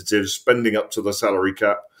competitive, spending up to the salary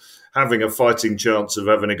cap, having a fighting chance of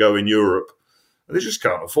having a go in Europe. And they just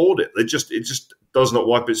can't afford it. It just does not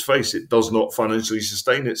wipe its face. It does not financially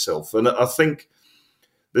sustain itself. And I think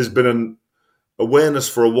there's been an awareness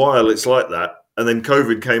for a while it's like that. And then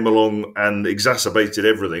COVID came along and exacerbated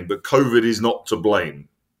everything. But COVID is not to blame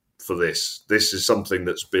for this. This is something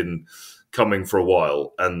that's been coming for a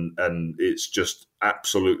while. And it's just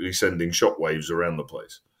absolutely sending shockwaves around the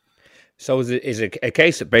place. So is it a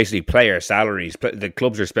case of basically player salaries? The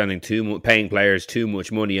clubs are paying players too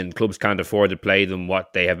much money, and clubs can't afford to pay them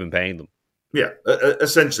what they have been paying them? Yeah,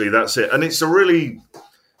 essentially that's it. And it's a really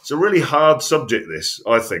It's a really hard subject, this,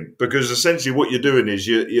 I think, because essentially what you're doing is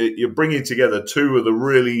you're bringing together two of the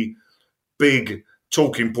really big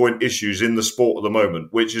talking point issues in the sport at the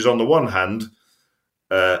moment, which is on the one hand,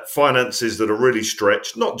 finances that are really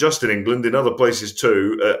stretched, not just in England, in other places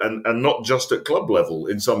too, and not just at club level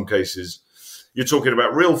in some cases. You're talking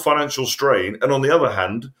about real financial strain. And on the other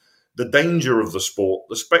hand, the danger of the sport,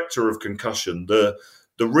 the spectre of concussion, the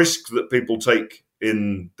risk that people take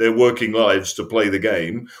in their working lives to play the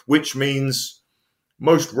game, which means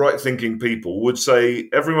most right-thinking people would say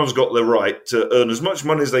everyone's got the right to earn as much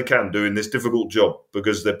money as they can doing this difficult job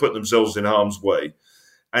because they're putting themselves in harm's way.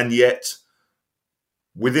 And yet,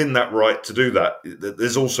 within that right to do that,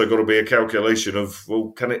 there's also got to be a calculation of,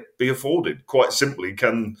 well, can it be afforded? Quite simply,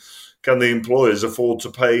 can the employers afford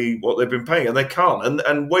to pay what they've been paying? And they can't.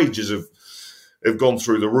 And wages have gone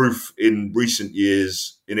through the roof in recent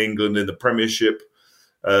years in England, in the Premiership.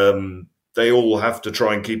 They all have to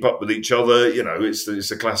try and keep up with each other. You know,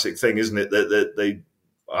 it's a classic thing, isn't it? That they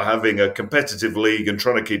are having a competitive league and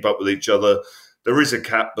trying to keep up with each other. There is a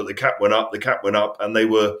cap, but the cap went up, and they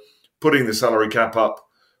were putting the salary cap up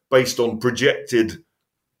based on projected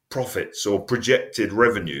profits or projected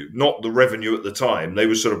revenue, not the revenue at the time. They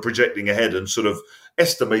were sort of projecting ahead and sort of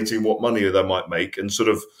estimating what money they might make and sort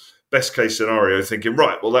of best case scenario thinking,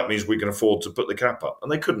 right, well, that means we can afford to put the cap up.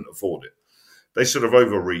 And they couldn't afford it. They sort of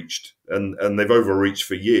overreached, and they've overreached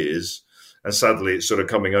for years. And sadly, it's sort of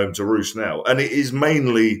coming home to roost now. And it is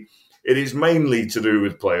mainly to do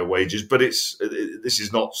with player wages, but this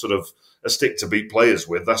is not sort of a stick to beat players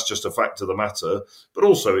with. That's just a fact of the matter. But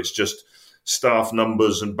also, it's just staff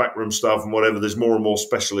numbers and backroom staff and whatever. There's more and more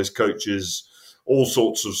specialist coaches, all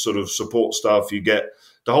sorts of sort of support staff you get.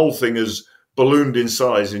 The whole thing has ballooned in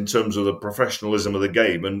size in terms of the professionalism of the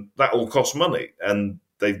game, and that all costs money. And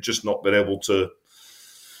they've just not been able to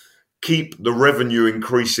keep the revenue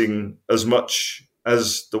increasing as much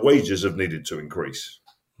as the wages have needed to increase.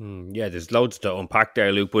 Yeah, there's loads to unpack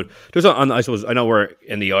there, Luke. But just on, I suppose, I know we're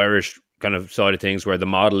in the Irish kind of side of things where the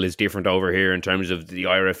model is different over here in terms of the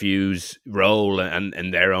IRFU's role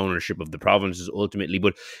and their ownership of the provinces ultimately.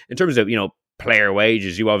 But in terms of, player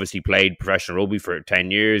wages, you obviously played professional rugby for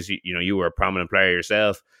 10 years. You were a prominent player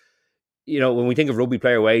yourself. When we think of rugby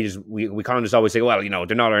player wages, we kind of just always say, well,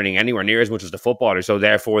 they're not earning anywhere near as much as the footballers, so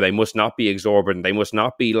therefore they must not be exorbitant. They must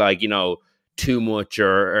not be like, too much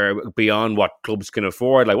or beyond what clubs can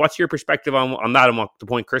afford. Like, what's your perspective on that and what the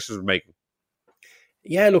point Chris was making?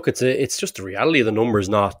 Yeah, look, it's just the reality of the numbers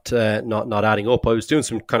not adding up. I was doing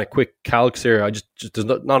some kind of quick calcs here. I just there's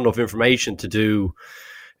not enough information to do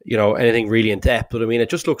anything really in depth. But I mean, it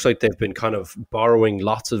just looks like they've been kind of borrowing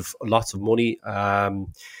lots of money, to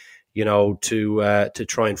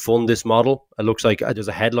try and fund this model. It looks like there's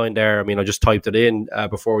a headline there. I mean, I just typed it in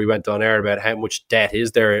before we went on air about how much debt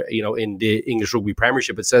is there, in the English Rugby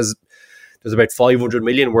Premiership. It says there's about 500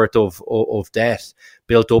 million worth of debt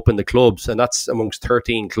built up in the clubs, and that's amongst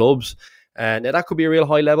 13 clubs. And that could be a real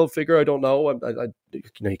high level figure. I don't know.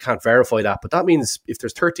 You can't verify that, but that means if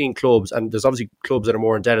there's 13 clubs, and there's obviously clubs that are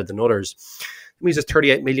more indebted than others, it means there's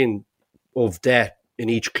 38 million of debt in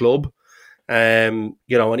each club. And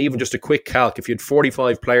even just a quick calc, if you had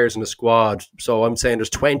 45 players in the squad, so I'm saying there's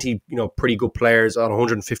 20, pretty good players on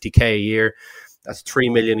 150k a year. That's 3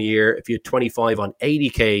 million a year. If you had 25 on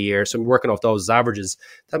 80k a year, so I'm working off those averages,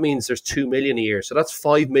 that means there's 2 million a year. So that's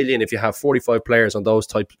 5 million if you have 45 players on those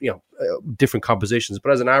type, different compositions.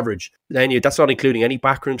 But as an average, then that's not including any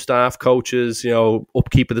backroom staff, coaches,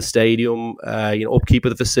 upkeep of the stadium, upkeep of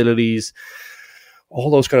the facilities, all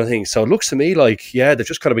those kind of things. So it looks to me like, they've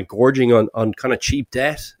just kind of been gorging on kind of cheap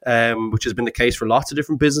debt, which has been the case for lots of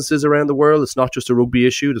different businesses around the world. It's not just a rugby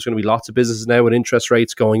issue. There's going to be lots of businesses now with interest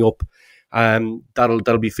rates going up.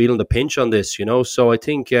 That'll be feeling the pinch on this, So I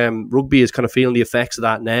think rugby is kind of feeling the effects of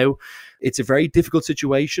that now. It's a very difficult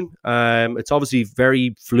situation. It's obviously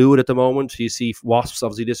very fluid at the moment. You see Wasps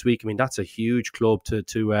obviously this week. I mean, that's a huge club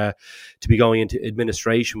to be going into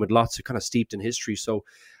administration with lots of kind of steeped in history. So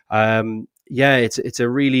it's a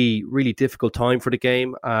really, really difficult time for the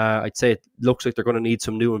game. I'd say it looks like they're going to need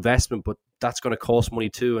some new investment, but that's going to cost money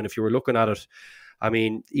too. And if you were looking at it, I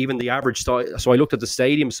mean, even the average size, so I looked at the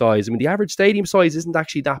stadium size. I mean, the average stadium size isn't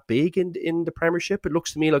actually that big in the Premiership. It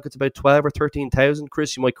looks to me like it's about 12 or 13,000.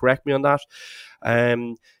 Chris, you might correct me on that.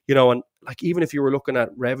 And like, even if you were looking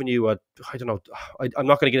at revenue at, I don't know, I'm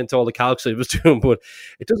not going to get into all the calcs I was doing, but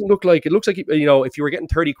it looks like, if you were getting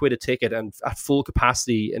 30 quid a ticket and at full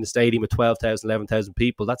capacity in a stadium with 12,000, 11,000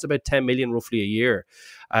 people, that's about 10 million roughly a year.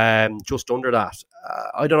 Just under that.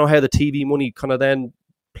 I don't know how the TV money kind of then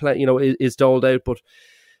is doled out, but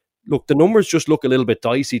look, the numbers just look a little bit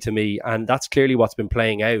dicey to me, and that's clearly what's been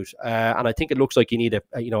playing out. And I think it looks like you need a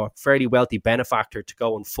fairly wealthy benefactor to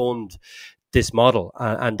go and fund this model,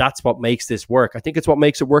 and that's what makes this work. I think it's what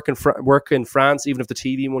makes it work in France, even if the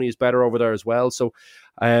TV money is better over there as well. So,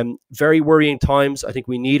 very worrying times. I think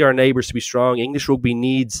we need our neighbours to be strong. English rugby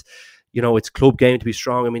needs, its club game to be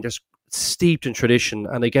strong. I mean, there's steeped in tradition,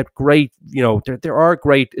 and they get great, there are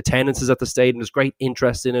great attendances at the stadium. There's great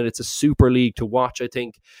interest in it. It's a super league to watch, I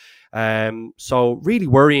think. So really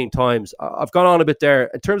worrying times. I've gone on a bit there.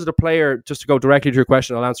 In terms of the player, just to go directly to your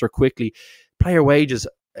question, I'll answer quickly. Player wages,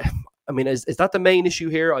 I mean, is that the main issue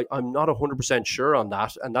here? I'm not 100% sure on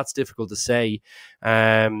that, and that's difficult to say.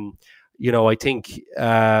 I think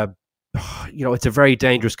it's a very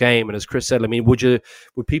dangerous game, and as Chris said, I mean, would you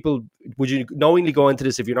knowingly go into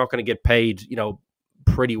this if you're not going to get paid,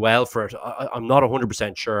 pretty well for it? I'm not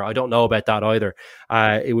 100% sure. I don't know about that either.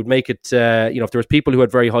 It would make it, if there was people who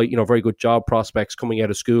had very high, very good job prospects coming out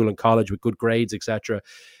of school and college with good grades, etc.,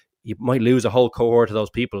 you might lose a whole cohort of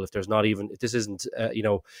those people if this isn't,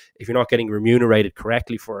 if you're not getting remunerated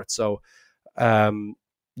correctly for it. So,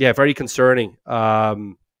 very concerning.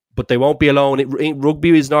 But they won't be alone.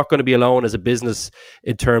 Rugby is not going to be alone as a business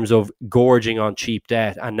in terms of gorging on cheap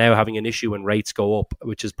debt and now having an issue when rates go up,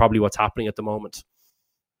 which is probably what's happening at the moment.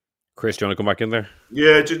 Chris, do you want to come back in there?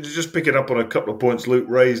 Yeah, just picking up on a couple of points Luke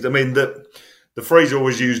raised. I mean, the phrase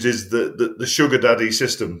always used is the sugar daddy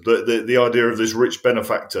system, the idea of this rich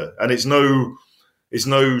benefactor, and it's no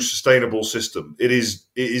sustainable system. It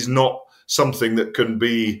is not something that can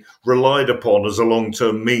be relied upon as a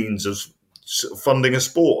long-term means of funding a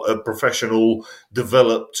sport, a professional,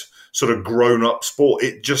 developed, sort of grown-up sport.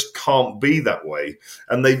 It just can't be that way,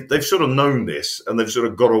 and they've sort of known this, and they've sort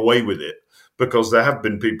of got away with it because there have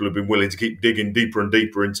been people who've been willing to keep digging deeper and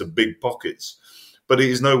deeper into big pockets. But it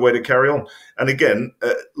is no way to carry on. And again,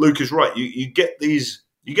 Luke is right. You get these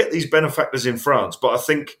benefactors in France, but I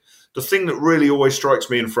think the thing that really always strikes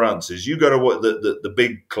me in France is you go to the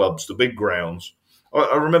big clubs, the big grounds.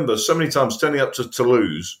 I remember so many times turning up to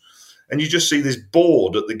Toulouse, and you just see this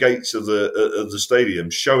board at the gates of the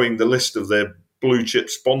stadium showing the list of their blue chip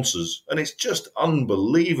sponsors, and it's just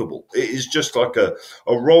unbelievable. It is just like a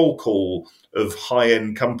roll call of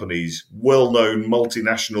high-end companies, well-known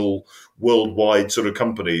multinational, worldwide sort of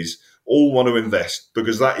companies, all want to invest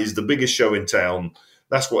because that is the biggest show in town.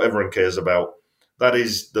 That's what everyone cares about. That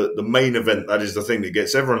is the main event. That is the thing that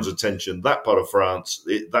gets everyone's attention. That part of France,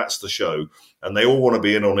 that's the show. And they all want to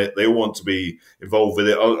be in on it. They all want to be involved with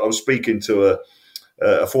it. I was speaking to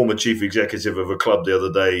a former chief executive of a club the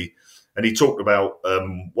other day, and he talked about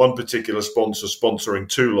one particular sponsor sponsoring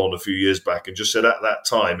Toulon a few years back, and just said at that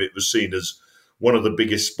time it was seen as one of the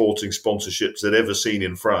biggest sporting sponsorships they'd ever seen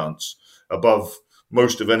in France, above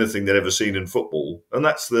most of anything they'd ever seen in football. And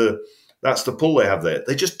that's the pull they have there.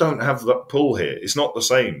 They just don't have that pull here. It's not the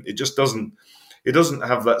same. It just doesn't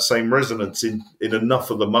have that same resonance in enough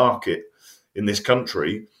of the market in this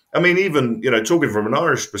country. I mean, even, talking from an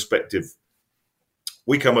Irish perspective,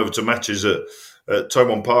 we come over to matches at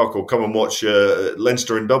Thomond Park or come and watch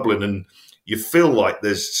Leinster in Dublin, and you feel like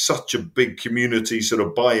there's such a big community sort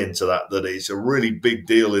of buy into that it's a really big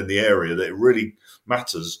deal in the area, that it really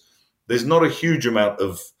matters. There's not a huge amount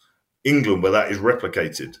of England where that is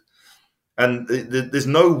replicated. And there's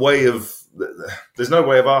no way of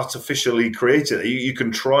artificially creating it. You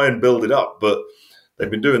can try and build it up, but they've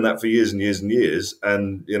been doing that for years and years and years,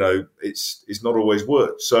 and it's not always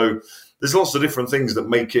worked. So there's lots of different things that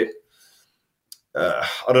make it. I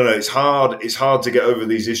don't know. It's hard. It's hard to get over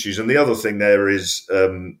these issues. And the other thing is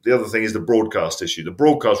the broadcast issue. The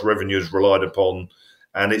broadcast revenue is relied upon,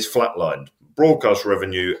 and it's flatlined. Broadcast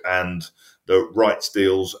revenue and the rights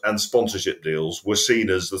deals and sponsorship deals were seen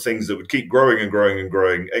as the things that would keep growing and growing and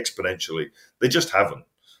growing exponentially. They just haven't.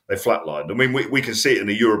 They flatlined. I mean, we can see it in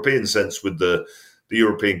a European sense with the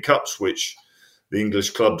European Cups, which the English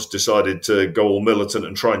clubs decided to go all militant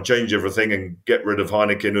and try and change everything and get rid of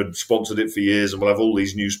Heineken, who had sponsored it for years, and we'll have all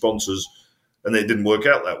these new sponsors. And it didn't work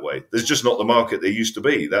out that way. There's just not the market there used to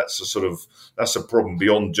be. That's a problem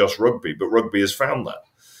beyond just rugby, but rugby has found that.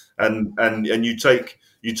 And you take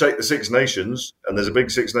the Six Nations, and there's a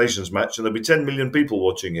big Six Nations match, and there'll be 10 million people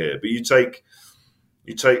watching here. But you take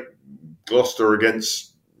Gloucester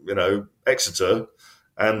against Exeter,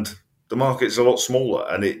 and the market's a lot smaller,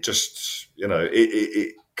 and it just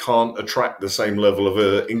it can't attract the same level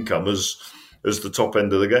of income as the top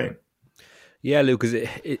end of the game. Yeah, Luke,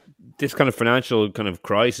 this kind of financial kind of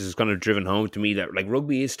crisis has kind of driven home to me that like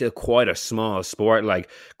rugby is still quite a small sport. Like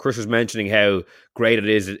Chris was mentioning how great it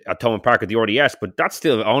is at Thomond Park at the RDS, but that's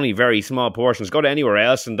still only very small portions. Go to anywhere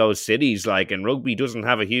else in those cities, like, and rugby doesn't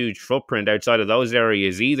have a huge footprint outside of those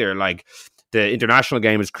areas either. Like the international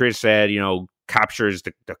game, as Chris said, you know, captures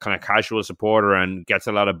the kind of casual supporter and gets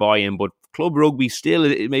a lot of buy-in, but club rugby still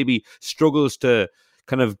it maybe struggles to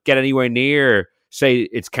kind of get anywhere near, say,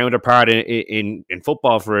 its counterpart in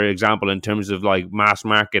football, for example, in terms of like mass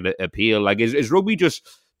market appeal. Like, is rugby just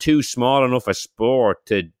too small enough a sport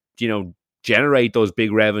to, you know, generate those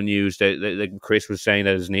big revenues that Chris was saying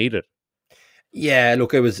that is needed? Yeah,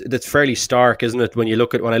 look, that's fairly stark, isn't it? When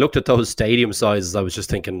I looked at those stadium sizes, I was just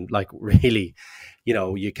thinking, like, really, you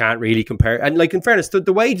know, you can't really compare. And like, in fairness,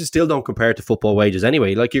 the wages still don't compare to football wages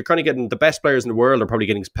anyway. Like, you're kind of getting the best players in the world are probably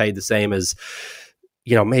getting paid the same as,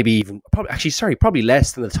 you know, maybe even probably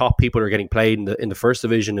less than the top people who are getting played in the first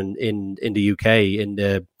division in the UK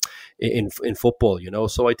in football. You know,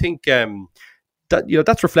 so I think that, you know,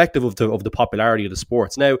 that's reflective of the popularity of the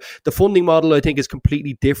sports. Now, the funding model, I think, is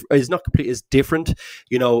completely different. Is not completely, is different.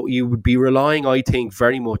 You know, you would be relying, I think,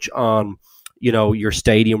 very much on, you know, your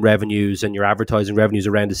stadium revenues and your advertising revenues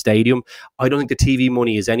around the stadium. I don't think the TV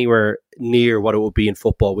money is anywhere near what it would be in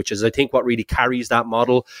football, which is, I think, what really carries that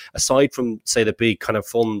model, aside from, say, the big kind of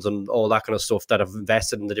funds and all that kind of stuff that have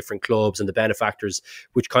invested in the different clubs and the benefactors,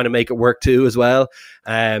 which kind of make it work too as well.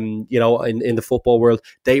 You know, in the football world,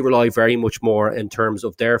 they rely very much more in terms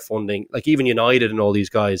of their funding. Like even United and all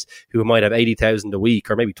these guys who might have 80,000 a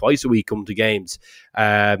week or maybe twice a week come to games.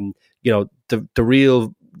 You know, the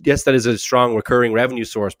real... Yes, that is a strong recurring revenue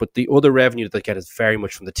source, but the other revenue that they get is very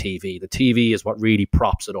much from the TV. The TV is what really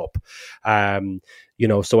props it up. You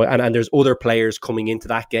know, so and there's other players coming into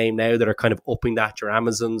that game now that are kind of upping that, your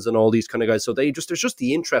Amazons and all these kind of guys. So there's just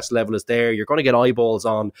the interest level is there. You're going to get eyeballs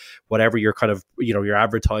on whatever you're kind of, you know, you're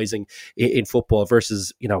advertising in football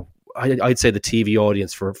versus, you know, I'd say the TV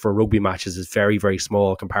audience for rugby matches is very, very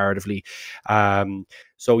small comparatively.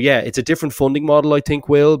 So yeah, it's a different funding model, I think,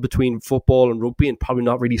 Will, between football and rugby, and probably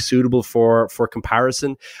not really suitable for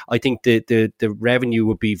comparison. I think the revenue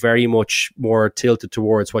would be very much more tilted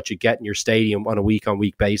towards what you get in your stadium on a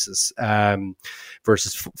week-on-week basis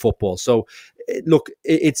versus football. So look,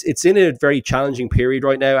 it's in a very challenging period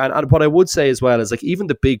right now, and what I would say as well is, like, even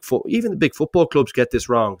the big football clubs get this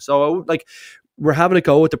wrong. So we're having a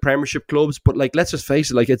go at the Premiership clubs, but like, let's just face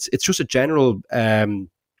it, like it's just a general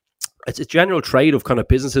it's a general trade of kind of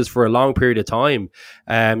businesses for a long period of time.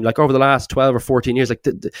 Like over the last 12 or 14 years,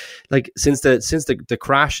 like since the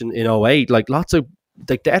crash in 08, like lots of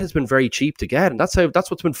like debt has been very cheap to get, and that's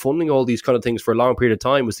what's been funding all these kind of things for a long period of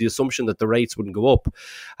time, was the assumption that the rates wouldn't go up.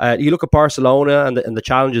 You look at Barcelona and the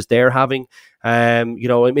challenges they're having. You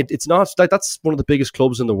know, I mean, it's not like that's one of the biggest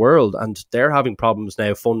clubs in the world, and they're having problems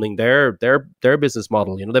now funding their business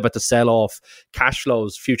model. You know, they've had to sell off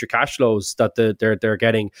future cash flows that they're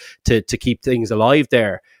getting to keep things alive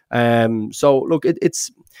there. So look, it's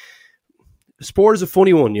sport is a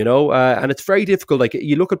funny one, you know, and it's very difficult. Like,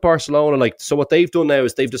 you look at Barcelona, like, so what they've done now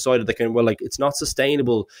is they've decided they can, well, like, it's not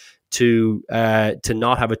sustainable to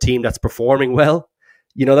not have a team that's performing well,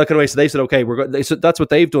 you know, that kind of way. So they said, okay, so that's what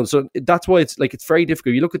they've done. So that's why it's very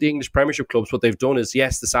difficult. You look at the English Premiership clubs, what they've done is,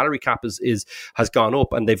 yes, the salary cap has gone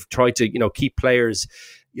up, and they've tried to, you know, keep players,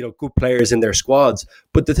 you know, good players in their squads,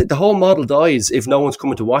 but the whole model dies if no one's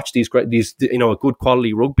coming to watch these you know, a good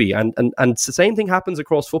quality rugby, and the same thing happens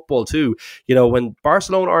across football too. You know, when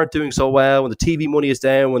Barcelona aren't doing so well, when the TV money is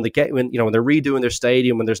down, when they're redoing their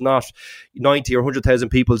stadium, when there's not 90 or 100,000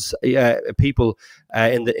 people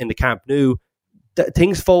in the Camp Nou,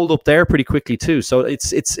 things fold up there pretty quickly too. So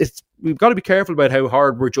it's we've got to be careful about how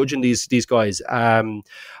hard we're judging these guys on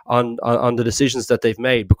the decisions that they've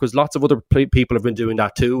made, because lots of other people have been doing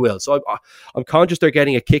that too, Will. So I'm conscious they're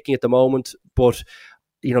getting a kicking at the moment, but,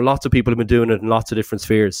 you know, lots of people have been doing it in lots of different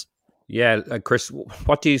spheres. Yeah, Chris,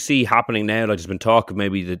 what do you see happening now? Like, there's been talk of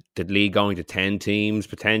maybe the league going to 10 teams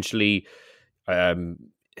potentially.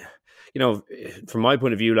 You know, from my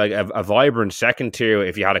point of view, like a vibrant second tier,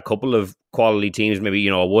 if you had a couple of quality teams, maybe, you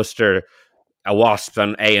know, a Worcester, a Wasps,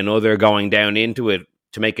 and another going down into it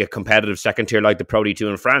to make a competitive second tier like the Pro D2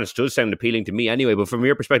 in France, does sound appealing to me anyway. But from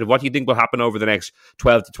your perspective, what do you think will happen over the next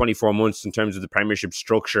 12 to 24 months in terms of the Premiership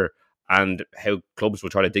structure and how clubs will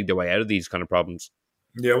try to dig their way out of these kind of problems?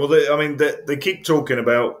 Yeah, well, they keep talking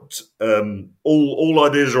about all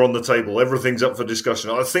ideas are on the table. Everything's up for discussion.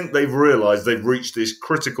 I think they've realised they've reached this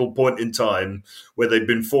critical point in time where they've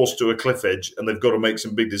been forced to a cliff edge and they've got to make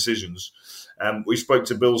some big decisions. We spoke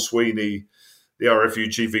to Bill Sweeney, the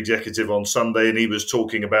RFU chief executive, on Sunday, and he was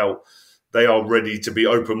talking about They are ready to be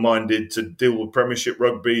open-minded to deal with Premiership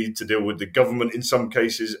rugby, to deal with the government in some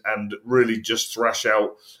cases, and really just thrash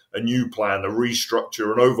out a new plan, a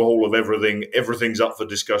restructure, an overhaul of everything. Everything's up for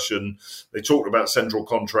discussion. They talked about central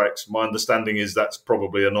contracts. My understanding is that's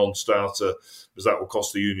probably a non-starter because that will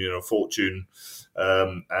cost the union a fortune.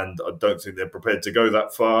 And I don't think they're prepared to go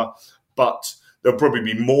that far. But there'll probably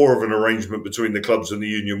be more of an arrangement between the clubs and the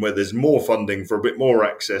union where there's more funding for a bit more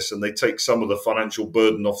access, and they take some of the financial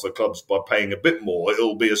burden off the clubs by paying a bit more.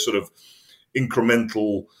 It'll be a sort of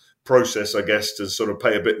incremental process, I guess, to sort of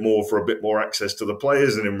pay a bit more for a bit more access to the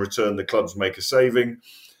players, and in return the clubs make a saving.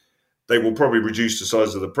 They will probably reduce the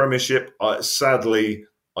size of the Premiership. Sadly,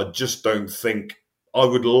 I just don't think... I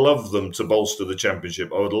would love them to bolster the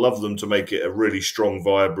Championship. I would love them to make it a really strong,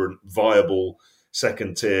 viable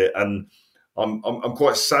second tier. And I'm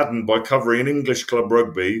quite saddened by covering English club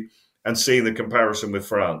rugby and seeing the comparison with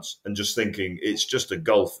France and just thinking it's just a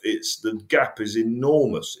gulf. The gap is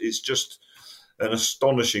enormous. It's just an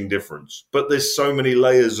astonishing difference. But there's so many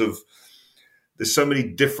there's so many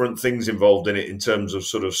different things involved in it in terms of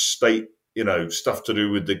sort of state, stuff to do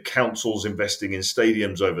with the councils investing in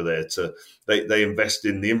stadiums over there. They invest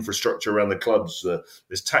in the infrastructure around the clubs.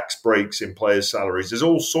 There's tax breaks in players' salaries. There's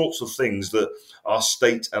all sorts of things that are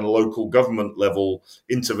state and local government level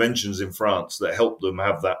interventions in France that help them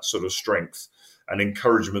have that sort of strength and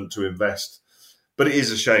encouragement to invest. But it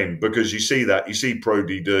is a shame because you see Pro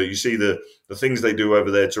D2, you see the things they do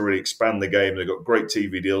over there to really expand the game. They've got great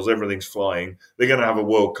TV deals, everything's flying. They're going to have a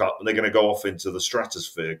World Cup and they're going to go off into the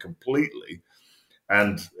stratosphere completely.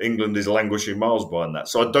 And England is languishing miles behind that.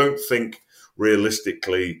 So I don't think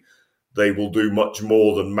realistically they will do much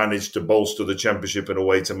more than manage to bolster the Championship in a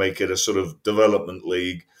way to make it a sort of development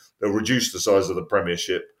league. They'll reduce the size of the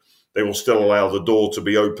Premiership. They will still allow the door to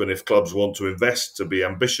be open if clubs want to invest, to be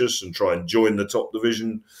ambitious and try and join the top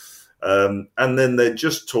division. And then they're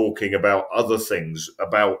just talking about other things,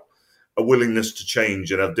 about a willingness to change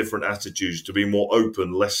and have different attitudes, to be more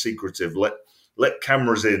open, less secretive, let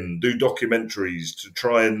cameras in, do documentaries to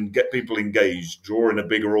try and get people engaged, draw in a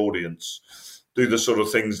bigger audience, do the sort of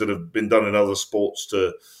things that have been done in other sports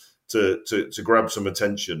to grab some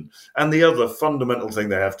attention. And the other fundamental thing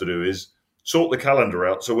they have to do is sort the calendar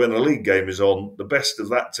out so when a league game is on, the best of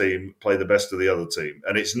that team play the best of the other team.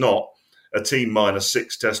 And it's not a team minus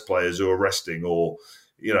 6 test players who are resting or,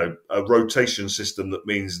 a rotation system that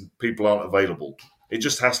means people aren't available. It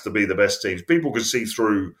just has to be the best teams. People can see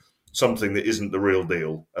through something that isn't the real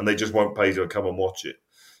deal and they just won't pay to come and watch it.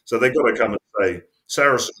 So they've got to come and say,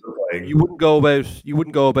 Saracens are playing. You wouldn't go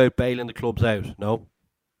about bailing the clubs out, no?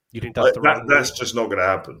 You think that's just not going to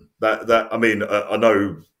happen. I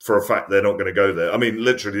know for a fact they're not going to go there. I mean,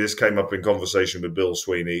 literally, this came up in conversation with Bill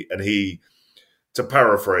Sweeney, and he, to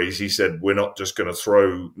paraphrase, he said, "We're not just going to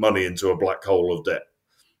throw money into a black hole of debt.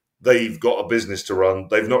 They've got a business to run.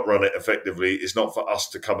 They've not run it effectively. It's not for us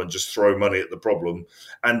to come and just throw money at the problem."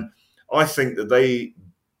 And I think that the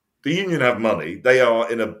union have money. They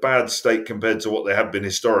are in a bad state compared to what they have been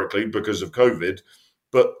historically because of COVID,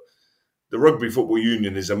 but the Rugby Football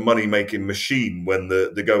Union is a money-making machine when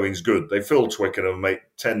the going's good. They fill Twickenham and make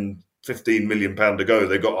 10, 15 million pound a go.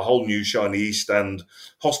 They've got a whole new shiny East Stand,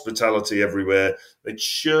 hospitality everywhere. They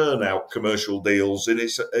churn out commercial deals, and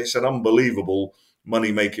it's an unbelievable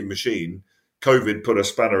money-making machine. COVID put a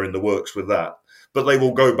spanner in the works with that. But they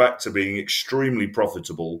will go back to being extremely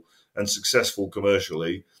profitable and successful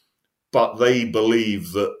commercially. But they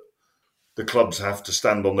believe that the clubs have to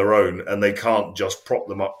stand on their own and they can't just prop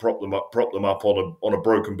them up on a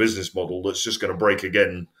broken business model that's just going to break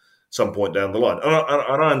again some point down the line. And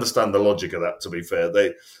I understand the logic of that, to be fair.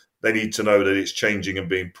 They need to know that it's changing and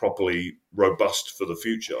being properly robust for the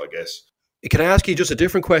future, I guess. Can I ask you just a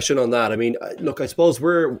different question on that? I mean, look, I suppose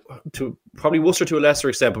we're to probably Worcester to a lesser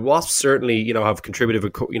extent, but Wasps certainly, have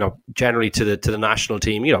contributed, generally to the national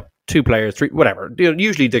team, 2 players, 3, whatever.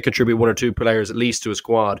 Usually they contribute 1 or 2 players at least to a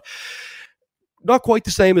squad. Not quite the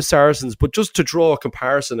same as Saracens, but just to draw a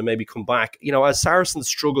comparison and maybe come back, as Saracens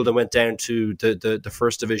struggled and went down to the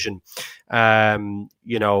first division,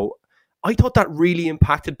 I thought that really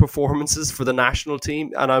impacted performances for the national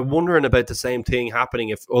team. And I'm wondering about the same thing happening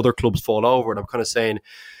if other clubs fall over. And I'm kind of saying,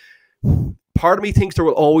 part of me thinks there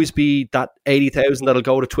will always be that 80,000 that'll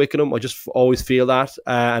go to Twickenham. I just always feel that.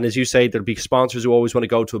 And as you say, there'll be sponsors who always want to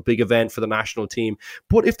go to a big event for the national team.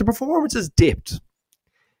 But if the performances dipped,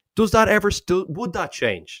 would that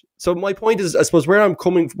change? So my point is, I suppose where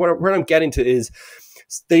I'm getting to is,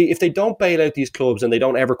 if they don't bail out these clubs and they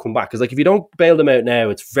don't ever come back, because if you don't bail them out now,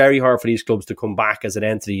 it's very hard for these clubs to come back as an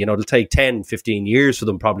entity. It'll take 10, 15 years for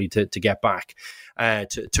them probably to get back.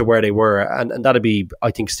 to where they were, and that'd be,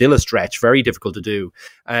 I think, still a stretch, very difficult to do.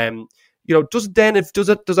 Does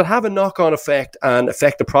it have a knock-on effect and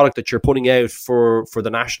affect the product that you're putting out for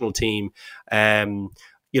the national team?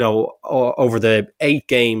 Over the 8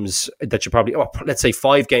 games that you probably, let's say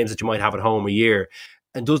 5 games that you might have at home a year,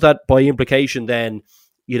 and does that by implication then,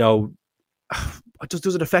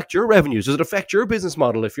 does it affect your revenues? Does it affect your business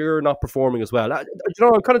model if you're not performing as well? I'm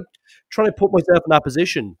kind of trying to put myself in that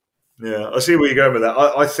position. Yeah, I see where you're going with that.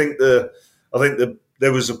 I think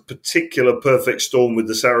there was a particular perfect storm with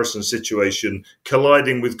the Saracens situation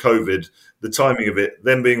colliding with COVID, the timing of it,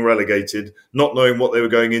 them being relegated, not knowing what they were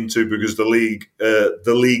going into because the league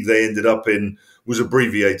they ended up in was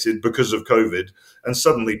abbreviated because of COVID, and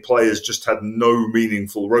suddenly players just had no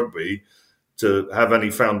meaningful rugby to have any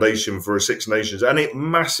foundation for a Six Nations, and it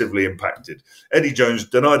massively impacted. Eddie Jones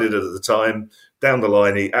denied it at the time. Down the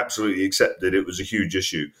line, he absolutely accepted it was a huge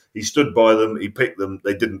issue. He stood by them, he picked them,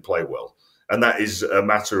 they didn't play well. And that is a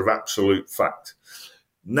matter of absolute fact.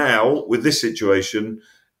 Now, with this situation,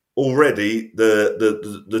 already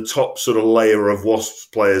the top sort of layer of Wasps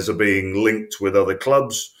players are being linked with other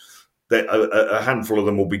clubs. A handful of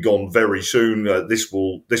them will be gone very soon. This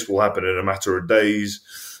will happen in a matter of days.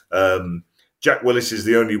 Jack Willis is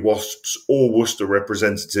the only Wasps or Worcester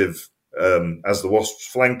representative as the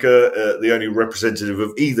Wasps flanker, the only representative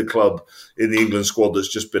of either club in the England squad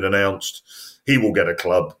that's just been announced. He will get a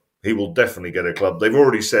club. He will definitely get a club. They've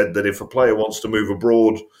already said that if a player wants to move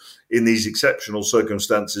abroad in these exceptional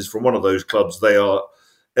circumstances from one of those clubs, they are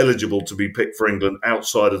eligible to be picked for England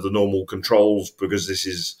outside of the normal controls, because this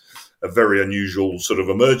is a very unusual sort of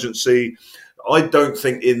emergency. I don't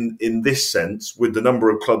think in this sense, with the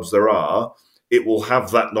number of clubs there are, it will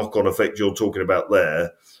have that knock-on effect you're talking about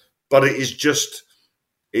there. But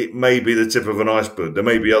it may be the tip of an iceberg. There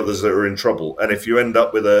may be others that are in trouble. And if you end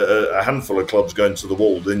up with a handful of clubs going to the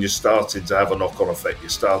wall, then you're starting to have a knock-on effect. You're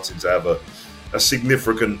starting to have a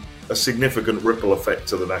significant ripple effect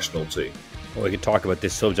to the national team. Well, we could talk about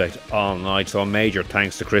this subject all night. So a major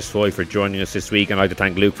thanks to Chris Foy for joining us this week. And I'd like to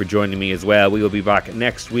thank Luke for joining me as well. We will be back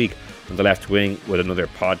next week on The Left Wing with another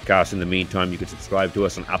podcast. In the meantime, you can subscribe to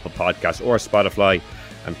us on Apple Podcasts or Spotify.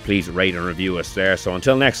 And please rate and review us there. So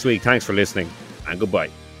until next week, thanks for listening and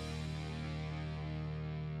goodbye.